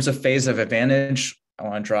 In terms of phase of advantage, I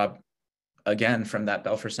want to draw again from that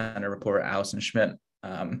Belfer Center report, Allison Schmidt.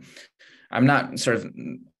 I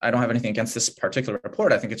don't have anything against this particular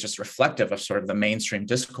report. I think it's just reflective of sort of the mainstream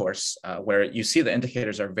discourse where you see the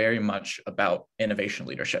indicators are very much about innovation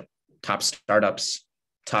leadership, top startups,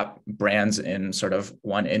 top brands in sort of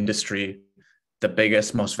one industry, the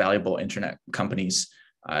biggest, most valuable internet companies,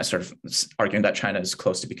 sort of arguing that China is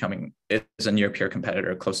close to becoming, is a near peer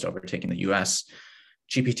competitor, close to overtaking the US.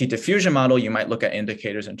 GPT diffusion model, you might look at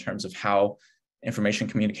indicators in terms of how information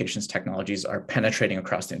communications technologies are penetrating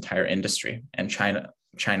across the entire industry. And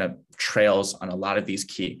China trails on a lot of these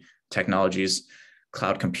key technologies,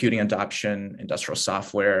 cloud computing adoption, industrial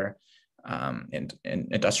software, and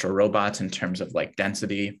industrial robots in terms of like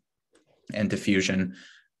density and diffusion.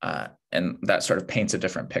 And that sort of paints a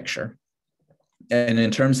different picture. And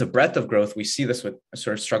in terms of breadth of growth, we see this with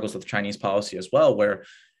sort of struggles with Chinese policy as well, where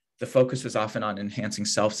the focus is often on enhancing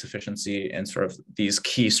self-sufficiency in sort of these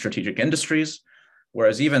key strategic industries,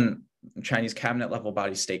 whereas even Chinese cabinet level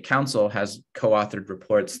body State Council has co-authored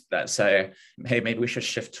reports that say, hey, maybe we should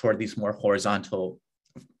shift toward these more horizontal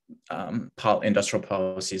industrial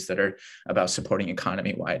policies that are about supporting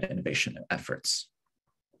economy-wide innovation efforts.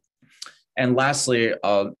 And lastly,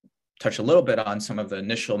 I'll touch a little bit on some of the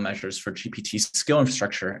initial measures for GPT skill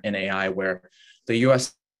infrastructure in AI, where the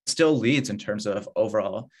US still leads in terms of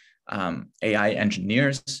overall AI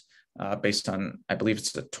engineers, based on, I believe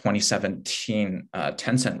it's the 2017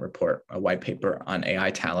 Tencent report, a white paper on AI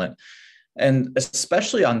talent. And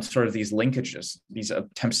especially on sort of these linkages, these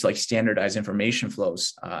attempts to like standardize information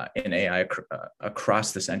flows in AI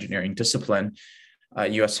across this engineering discipline.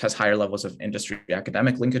 US has higher levels of industry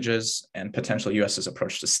academic linkages, and potentially US's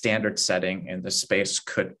approach to standard setting in this space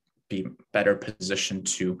could be better positioned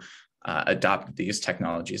to adopt these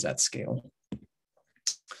technologies at scale.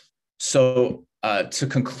 So to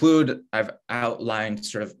conclude, I've outlined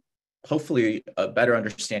sort of hopefully a better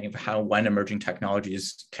understanding of how when emerging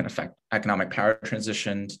technologies can affect economic power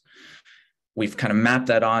transitions. We've kind of mapped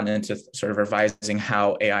that on into sort of revising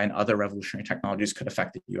how AI and other revolutionary technologies could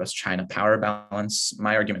affect the US-China power balance.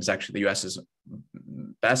 My argument is actually the US is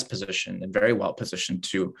best positioned and very well positioned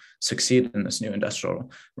to succeed in this new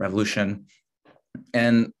industrial revolution.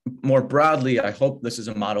 And more broadly, I hope this is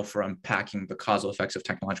a model for unpacking the causal effects of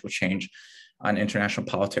technological change on international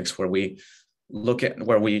politics, where we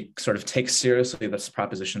sort of take seriously this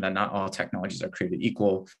proposition that not all technologies are created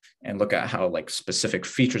equal, and look at how like specific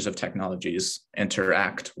features of technologies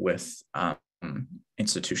interact with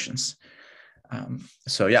institutions.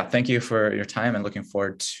 So yeah, thank you for your time, and looking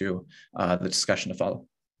forward to the discussion to follow.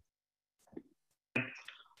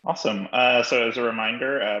 Awesome. So as a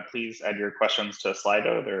reminder, please add your questions to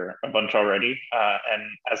Slido. There are a bunch already. And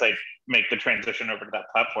as I make the transition over to that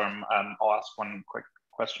platform, I'll ask one quick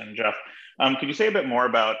question, Jeff. Could you say a bit more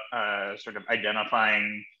about sort of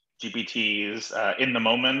identifying GPTs in the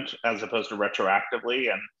moment as opposed to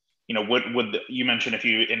retroactively? And you mentioned a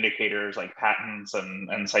few indicators like patents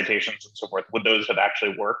and citations and so forth. Would those have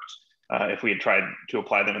actually worked if we had tried to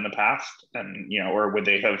apply them in the past? And or would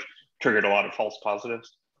they have triggered a lot of false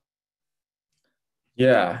positives?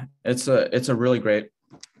 Yeah, it's a really great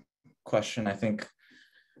question. I think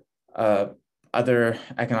other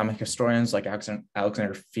economic historians like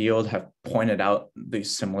Alexander Field have pointed out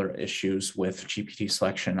these similar issues with GPT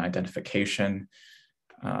selection and identification.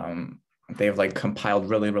 They've like compiled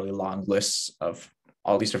really, really long lists of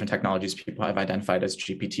all these different technologies people have identified as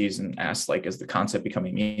GPTs and asked, like, is the concept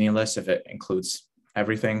becoming meaningless if it includes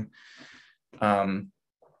everything?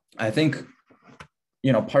 I think,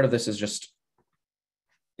 part of this is just,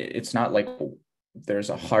 it's not like there's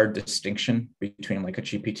a hard distinction between like a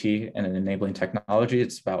GPT and an enabling technology.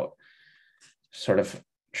 It's about sort of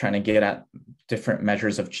trying to get at different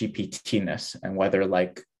measures of GPT-ness, and whether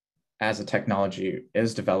like as a technology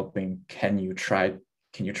is developing, can you try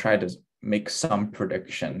to make some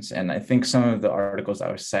predictions? And I think some of the articles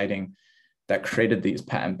I was citing that created these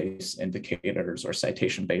patent-based indicators or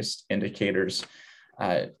citation-based indicators,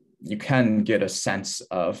 you can get a sense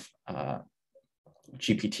of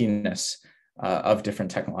GPT-ness of different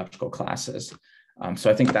technological classes. So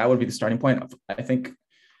I think that would be the starting point. I think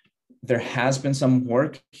there has been some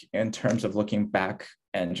work in terms of looking back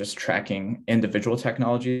and just tracking individual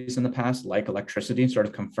technologies in the past, like electricity, sort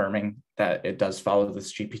of confirming that it does follow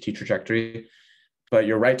this GPT trajectory. But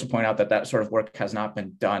you're right to point out that that sort of work has not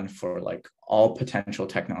been done for like all potential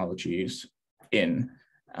technologies in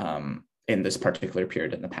this particular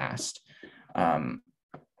period in the past.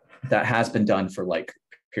 That has been done for like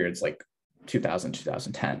periods like 2000,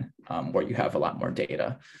 2010, where you have a lot more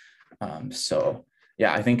data. So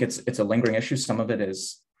yeah, I think it's a lingering issue. Some of it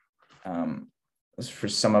is for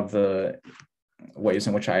some of the ways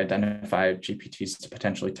in which I identify GPTs to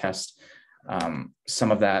potentially test.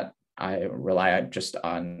 Some of that I rely just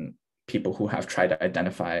on people who have tried to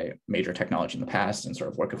identify major technology in the past and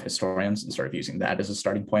sort of work of historians, and sort of using that as a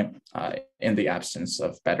starting point in the absence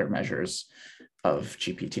of better measures of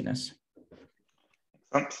GPT-ness.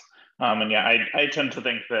 And yeah, I tend to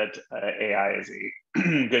think that AI is a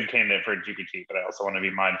good candidate for GPT, but I also want to be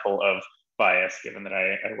mindful of bias given that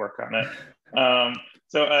I work on it.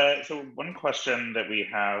 So one question that we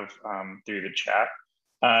have through the chat,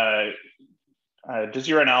 does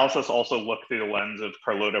your analysis also look through the lens of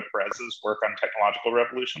Carlota Perez's work on technological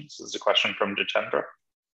revolutions? This is a question from Jitendra.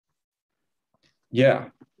 Yeah,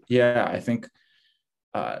 I think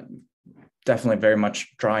definitely very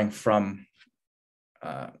much drawing from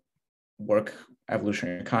work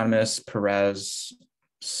evolutionary economists, Perez,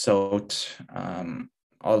 Sote,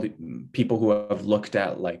 all the people who have looked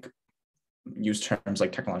at like use terms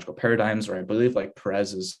like technological paradigms, or I believe like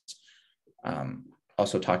Perez's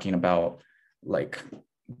Also talking about like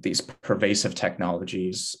these pervasive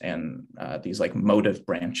technologies and these like motive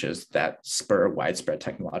branches that spur widespread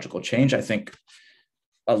technological change. I think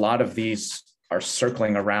a lot of these are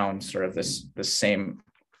circling around sort of this same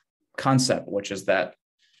concept, which is that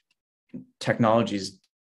technologies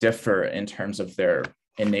differ in terms of their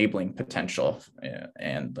enabling potential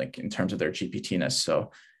and like in terms of their GPT-ness.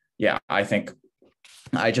 So yeah, I think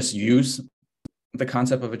I just use the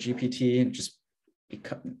concept of a GPT just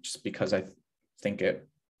because I think it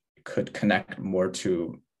could connect more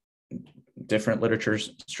to different literature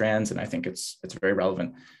strands, and I think it's very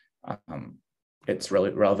relevant. It's really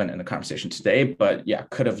relevant in the conversation today, but yeah,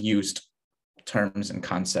 could have used terms and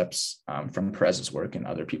concepts from Perez's work and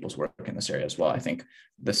other people's work in this area as well. I think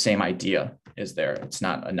the same idea is there. It's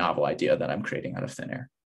not a novel idea that I'm creating out of thin air.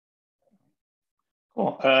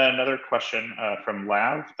 Cool. Another question from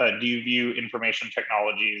Lav. Do you view informational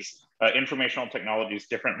technologies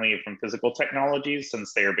differently from physical technologies,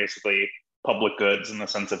 since they are basically public goods in the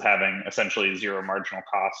sense of having essentially zero marginal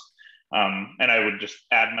cost? And I would just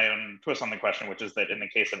add my own twist on the question, which is that in the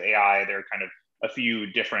case of AI, there are kind of a few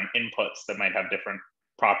different inputs that might have different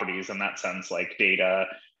properties in that sense, like data,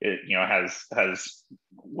 has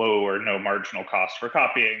low or no marginal cost for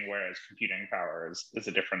copying, whereas computing power is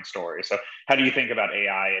a different story. So how do you think about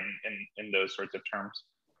AI in those sorts of terms,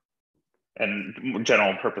 and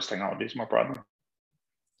general purpose technologies more broadly?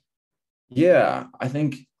 Yeah, I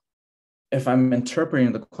think if I'm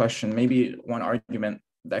interpreting the question, maybe one argument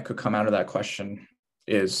that could come out of that question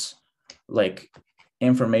is like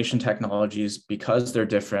information technologies, because they're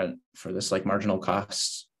different for this like marginal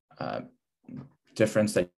cost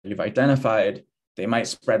difference that you've identified, they might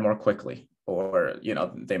spread more quickly, or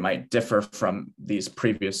they might differ from these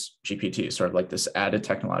previous GPTs, sort of like this added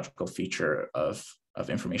technological feature of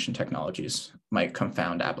information technologies might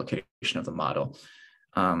confound application of the model.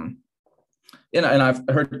 And I've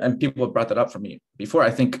heard, and people have brought that up for me before.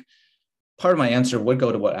 I think part of my answer would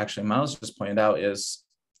go to what actually Miles just pointed out, is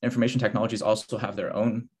information technologies also have their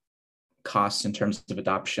own costs in terms of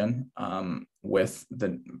adoption, with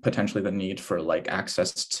potentially the need for like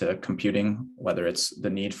access to computing, whether it's the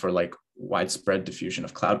need for like widespread diffusion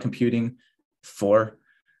of cloud computing for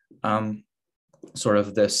sort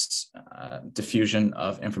of this diffusion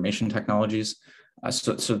of information technologies.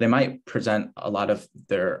 So they might present a lot of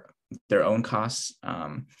their own costs.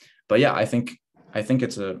 But yeah, I think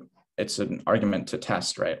it's an argument to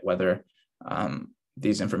test, right? Whether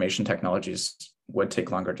these information technologies would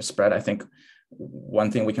take longer to spread. I think one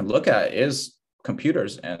thing we can look at is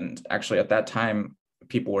computers. And actually at that time,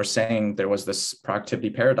 people were saying there was this productivity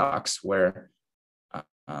paradox where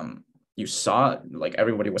you saw, like,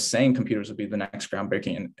 everybody was saying computers would be the next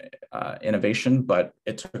groundbreaking innovation, but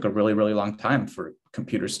it took a really, really long time for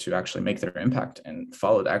computers to actually make their impact, and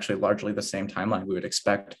followed actually largely the same timeline we would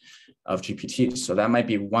expect of GPTs. So that might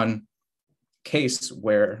be one case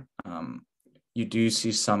where you do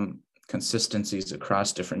see some consistencies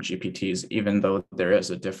across different GPTs, even though there is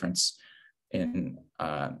a difference in,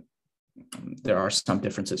 there are some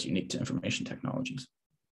differences unique to information technologies.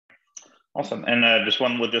 Awesome. And just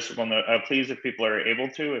one logistical note, please, if people are able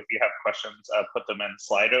to, if you have questions, put them in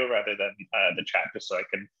Slido rather than the chat, just so I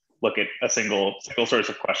can look at a single source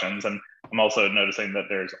of questions. And I'm also noticing that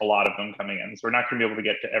there's a lot of them coming in, so we're not going to be able to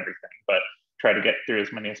get to everything, but try to get through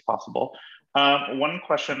as many as possible. One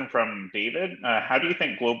question from David: how do you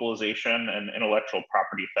think globalization and intellectual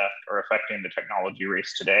property theft are affecting the technology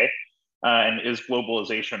race today? And is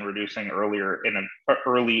globalization reducing early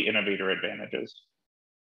innovator advantages?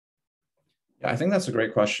 Yeah, I think that's a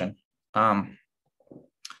great question.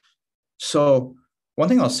 So one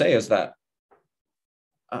thing I'll say is that,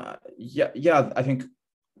 I think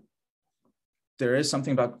there is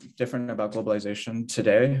something different about globalization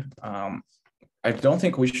today. I don't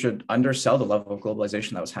think we should undersell the level of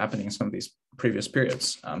globalization that was happening in some of these previous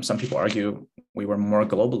periods. Some people argue we were more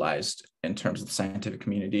globalized in terms of the scientific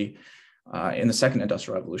community in the second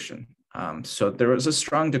industrial revolution. So there was a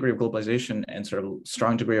strong degree of globalization and sort of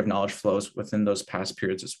strong degree of knowledge flows within those past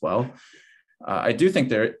periods as well. I do think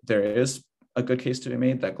there is a good case to be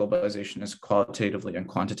made that globalization is qualitatively and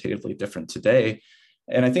quantitatively different today.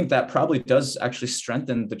 And I think that probably does actually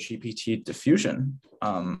strengthen the GPT diffusion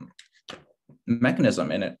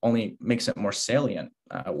mechanism, and it only makes it more salient.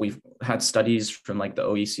 We've had studies from like the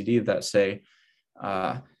OECD that say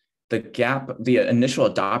the initial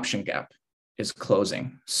adoption gap is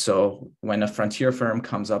closing. So when a frontier firm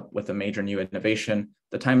comes up with a major new innovation,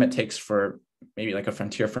 the time it takes for maybe like a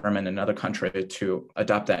frontier firm in another country to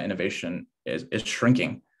adopt that innovation is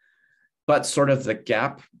shrinking. But sort of the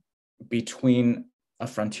gap between a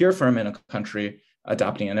frontier firm in a country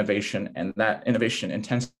adopting innovation, and that innovation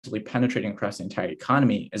intensively penetrating across the entire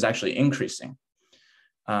economy is actually increasing.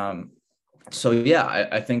 So yeah,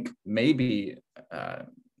 I think maybe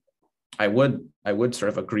I would sort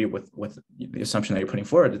of agree with the assumption that you're putting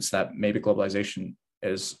forward. It's that maybe globalization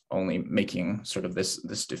is only making sort of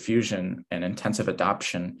this diffusion and intensive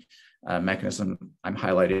adoption mechanism I'm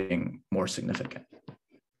highlighting more significant.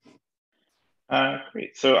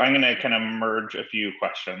 Great. So I'm going to kind of merge a few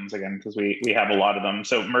questions again, because we have a lot of them.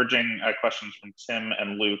 So merging questions from Tim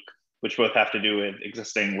and Luke, which both have to do with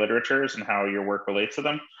existing literatures and how your work relates to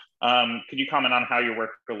them. Could you comment on how your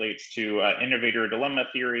work relates to innovator dilemma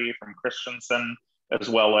theory from Christensen, as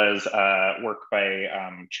well as work by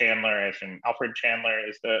Chandler? I assume Alfred Chandler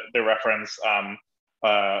is the reference, and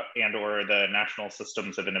or the National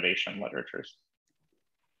Systems of Innovation literatures?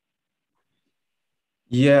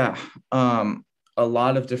 Yeah, a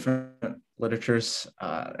lot of different literatures,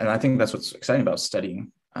 and I think that's what's exciting about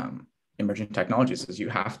studying emerging technologies is you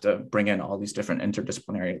have to bring in all these different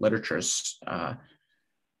interdisciplinary literatures.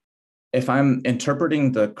 If I'm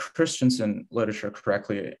interpreting the Christensen literature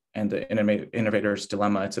correctly and the innovator's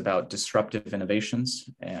dilemma, it's about disruptive innovations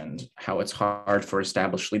and how it's hard for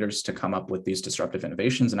established leaders to come up with these disruptive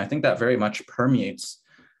innovations. And I think that very much permeates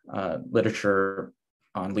literature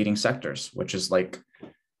on leading sectors, which is like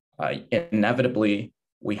inevitably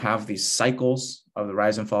we have these cycles of the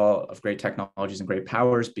rise and fall of great technologies and great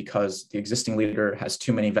powers because the existing leader has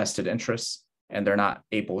too many vested interests and they're not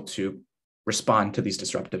able to respond to these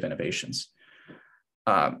disruptive innovations.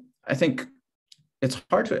 I think it's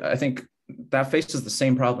hard to, I think that faces the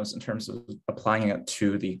same problems in terms of applying it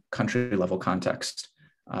to the country level context,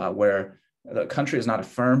 where the country is not a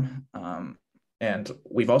firm. And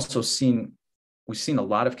we've also seen a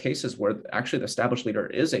lot of cases where actually the established leader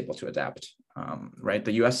is able to adapt, right?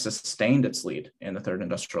 The US sustained its lead in the third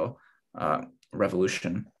industrial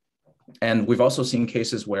revolution. And we've also seen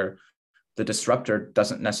cases where the disruptor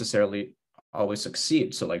doesn't necessarily always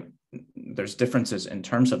succeed. So like there's differences in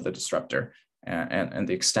terms of the disruptor and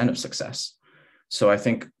the extent of success. So I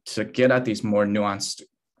think to get at these more nuanced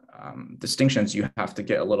distinctions, you have to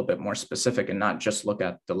get a little bit more specific and not just look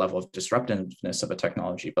at the level of disruptiveness of a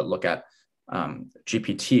technology, but look at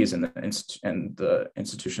GPTs and the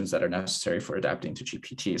institutions that are necessary for adapting to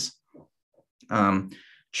GPTs.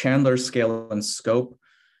 Chandler's scale and scope.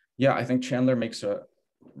 Yeah, I think Chandler makes a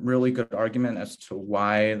really good argument as to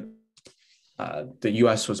why the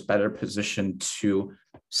US was better positioned to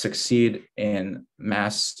succeed in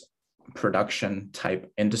mass production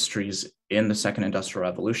type industries in the second industrial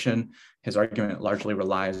revolution. His argument largely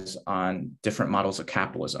relies on different models of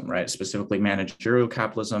capitalism, right? Specifically managerial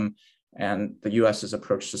capitalism and the US's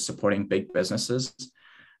approach to supporting big businesses.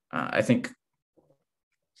 I think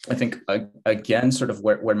again, sort of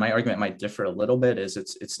where my argument might differ a little bit is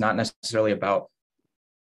it's not necessarily about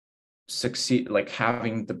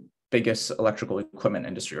having the biggest electrical equipment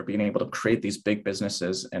industry or being able to create these big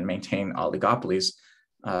businesses and maintain oligopolies.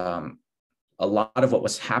 A lot of what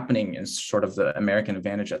was happening in sort of the American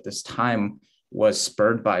advantage at this time was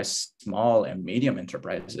spurred by small and medium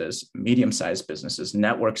enterprises, medium-sized businesses,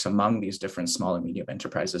 networks among these different small and medium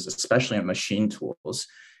enterprises, especially in machine tools.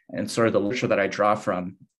 And sort of the literature that I draw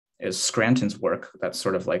from is Scranton's work that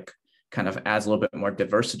sort of like kind of adds a little bit more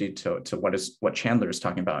diversity to what Chandler is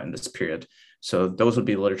talking about in this period. So those would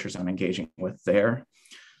be the literatures I'm engaging with there.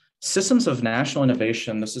 Systems of national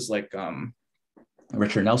innovation, this is like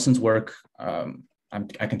Richard Nelson's work. I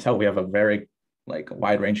can tell we have a very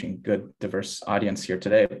wide-ranging, good, diverse audience here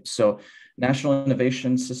today. So national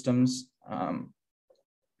innovation systems, I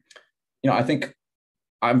think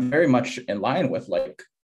I'm very much in line with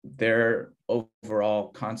their overall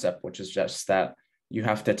concept, which is just that you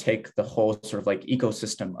have to take the whole sort of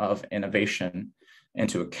ecosystem of innovation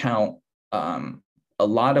into account. A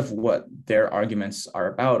lot of what their arguments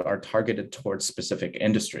are about are targeted towards specific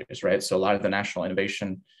industries, right? So a lot of the national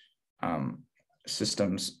innovation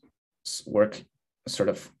systems work sort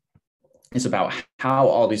of is about how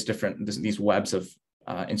all these webs of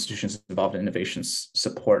institutions involved in innovations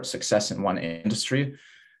support success in one industry.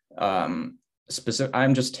 I'm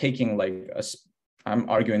just taking I'm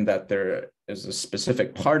arguing that there is a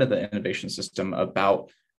specific part of the innovation system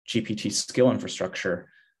about GPT skill infrastructure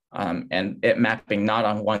and it mapping not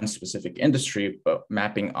on one specific industry, but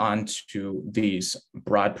mapping onto these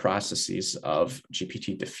broad processes of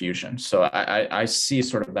GPT diffusion. So I see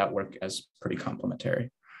sort of that work as pretty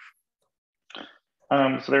complementary.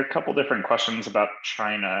 So there are a couple different questions about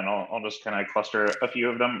China, and I'll just kind of cluster a few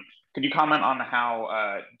of them. Could you comment on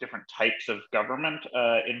how different types of government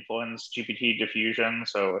influence GPT diffusion,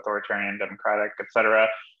 so authoritarian, democratic, et cetera,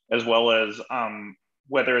 as well as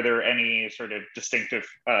whether there are any sort of distinctive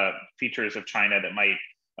features of China that might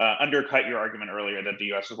undercut your argument earlier that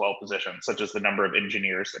the US is well positioned, such as the number of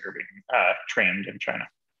engineers that are being trained in China?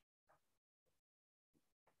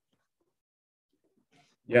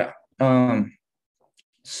 Yeah.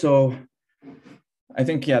 So I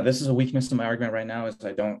think, yeah, this is a weakness in my argument right now, is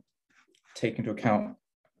I don't take into account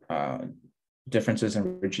differences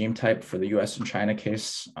in regime type for the US and China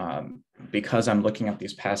case, because I'm looking at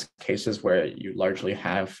these past cases where you largely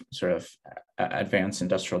have sort of advanced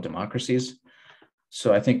industrial democracies.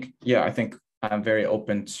 So I think, yeah, I think I'm very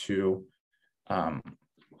open to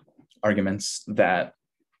arguments that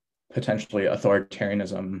potentially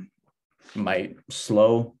authoritarianism might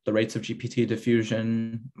slow the rates of GPT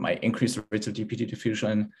diffusion, might increase the rates of GPT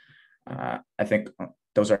diffusion. I think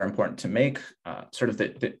those are important to make. Sort of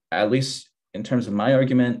at least in terms of my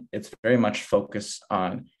argument, it's very much focused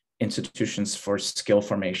on institutions for skill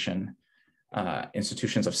formation,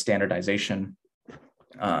 institutions of standardization.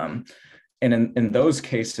 And in those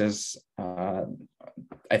cases,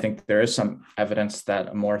 I think there is some evidence that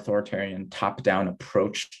a more authoritarian top-down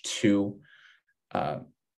approach to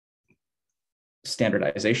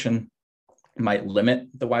standardization might limit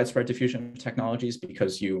the widespread diffusion of technologies,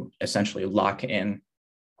 because you essentially lock in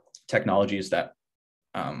technologies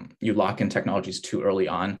too early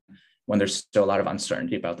on when there's still a lot of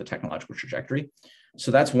uncertainty about the technological trajectory. So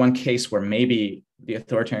that's one case where maybe the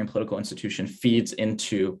authoritarian political institution feeds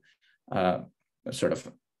into sort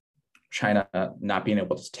of China not being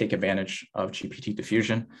able to take advantage of GPT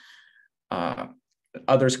diffusion.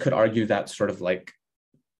 Others could argue that sort of like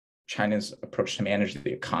China's approach to manage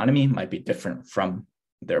the economy might be different from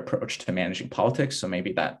their approach to managing politics. So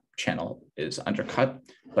maybe that channel is undercut.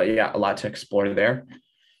 But yeah, a lot to explore there.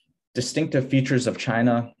 Distinctive features of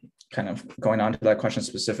China, kind of going on to that question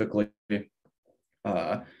specifically,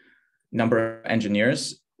 number of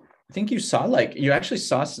engineers. I think you actually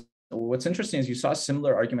saw, what's interesting is you saw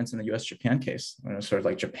similar arguments in the US-Japan case. It was sort of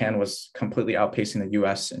like Japan was completely outpacing the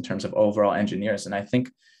US in terms of overall engineers. And I think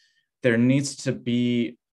there needs to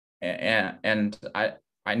be, and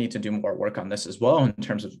I need to do more work on this as well in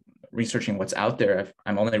terms of researching what's out there.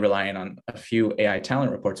 I'm only relying on a few AI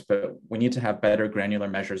talent reports, but we need to have better granular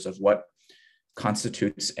measures of what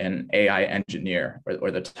constitutes an AI engineer,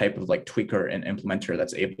 or the type of like tweaker and implementer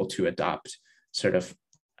that's able to adopt sort of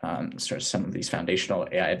some of these foundational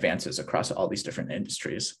AI advances across all these different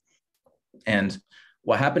industries. And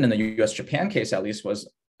what happened in the US-Japan case, at least, was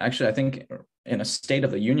actually, I think in a State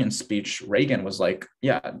of the Union speech, Reagan was like,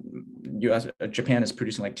 yeah, Japan is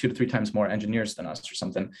producing like 2 to 3 times more engineers than us or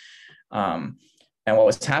something. And what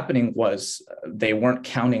was happening was they weren't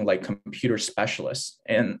counting like computer specialists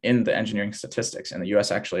in the engineering statistics. And the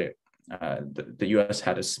US actually, the US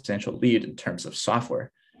had a substantial lead in terms of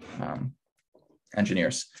software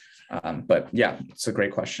engineers. But yeah, it's a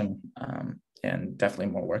great question, and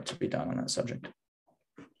definitely more work to be done on that subject.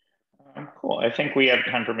 Cool. I think we have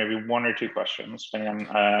time for maybe 1 or 2 questions, depending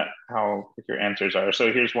on how quick your answers are.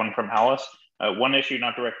 So here's one from Alice. One issue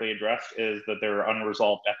not directly addressed is that there are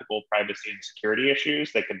unresolved ethical, privacy, and security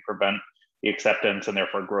issues that can prevent the acceptance and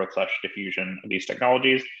therefore growth/diffusion of these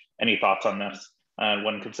technologies. Any thoughts on this?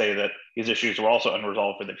 One could say that these issues were also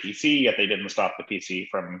unresolved for the PC, yet they didn't stop the PC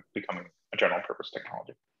from becoming a general purpose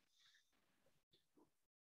technology.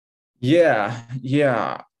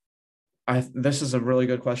 Yeah. This is a really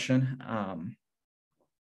good question.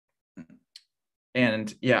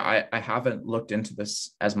 And yeah, I haven't looked into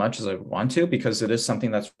this as much as I want to, because it is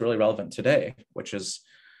something that's really relevant today, which is,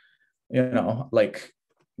 like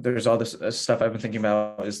there's all this stuff I've been thinking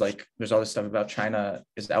about, is like, there's all this stuff about China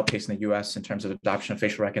is outpacing the US in terms of adoption of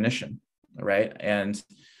facial recognition, right? And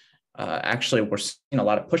actually, we're seeing a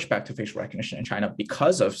lot of pushback to facial recognition in China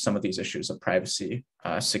because of some of these issues of privacy,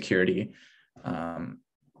 security,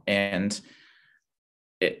 and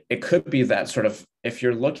it could be that sort of, if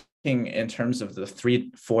you're looking in terms of the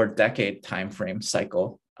 3-4 decade timeframe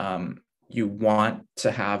cycle, you want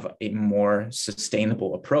to have a more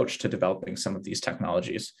sustainable approach to developing some of these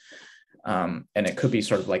technologies. And it could be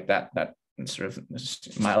sort of like that sort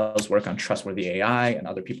of Miles' work on trustworthy AI, and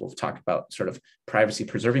other people have talked about sort of privacy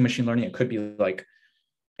preserving machine learning. It could be like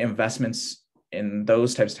investments in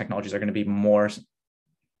those types of technologies are going to be more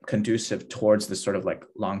conducive towards this sort of like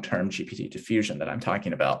long-term GPT diffusion that I'm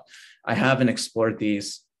talking about. I haven't explored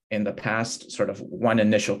these in the past. Sort of one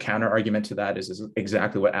initial counter argument to that is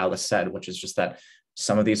exactly what Alice said, which is just that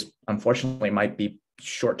some of these unfortunately might be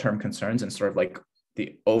short-term concerns, and sort of like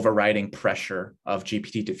the overriding pressure of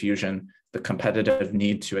GPT diffusion, the competitive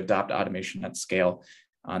need to adopt automation at scale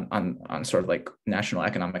on sort of like national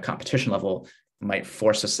economic competition level might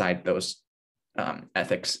force aside those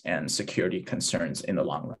ethics and security concerns in the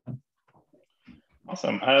long run.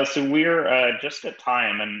 Awesome. So we're just at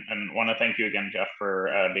time, and want to thank you again, Jeff, for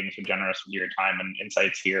being so generous with your time and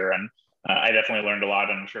insights here. And I definitely learned a lot,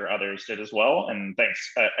 and I'm sure others did as well. And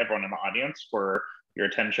thanks everyone in the audience for your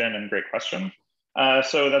attention and great questions.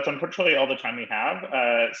 So that's unfortunately all the time we have.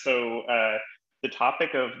 The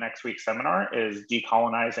topic of next week's seminar is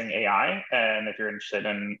decolonizing AI. And if you're interested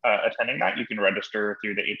in attending that, you can register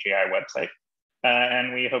through the HAI website.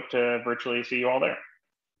 And we hope to virtually see you all there.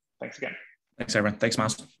 Thanks again. Thanks, everyone. Thanks,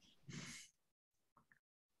 Miles.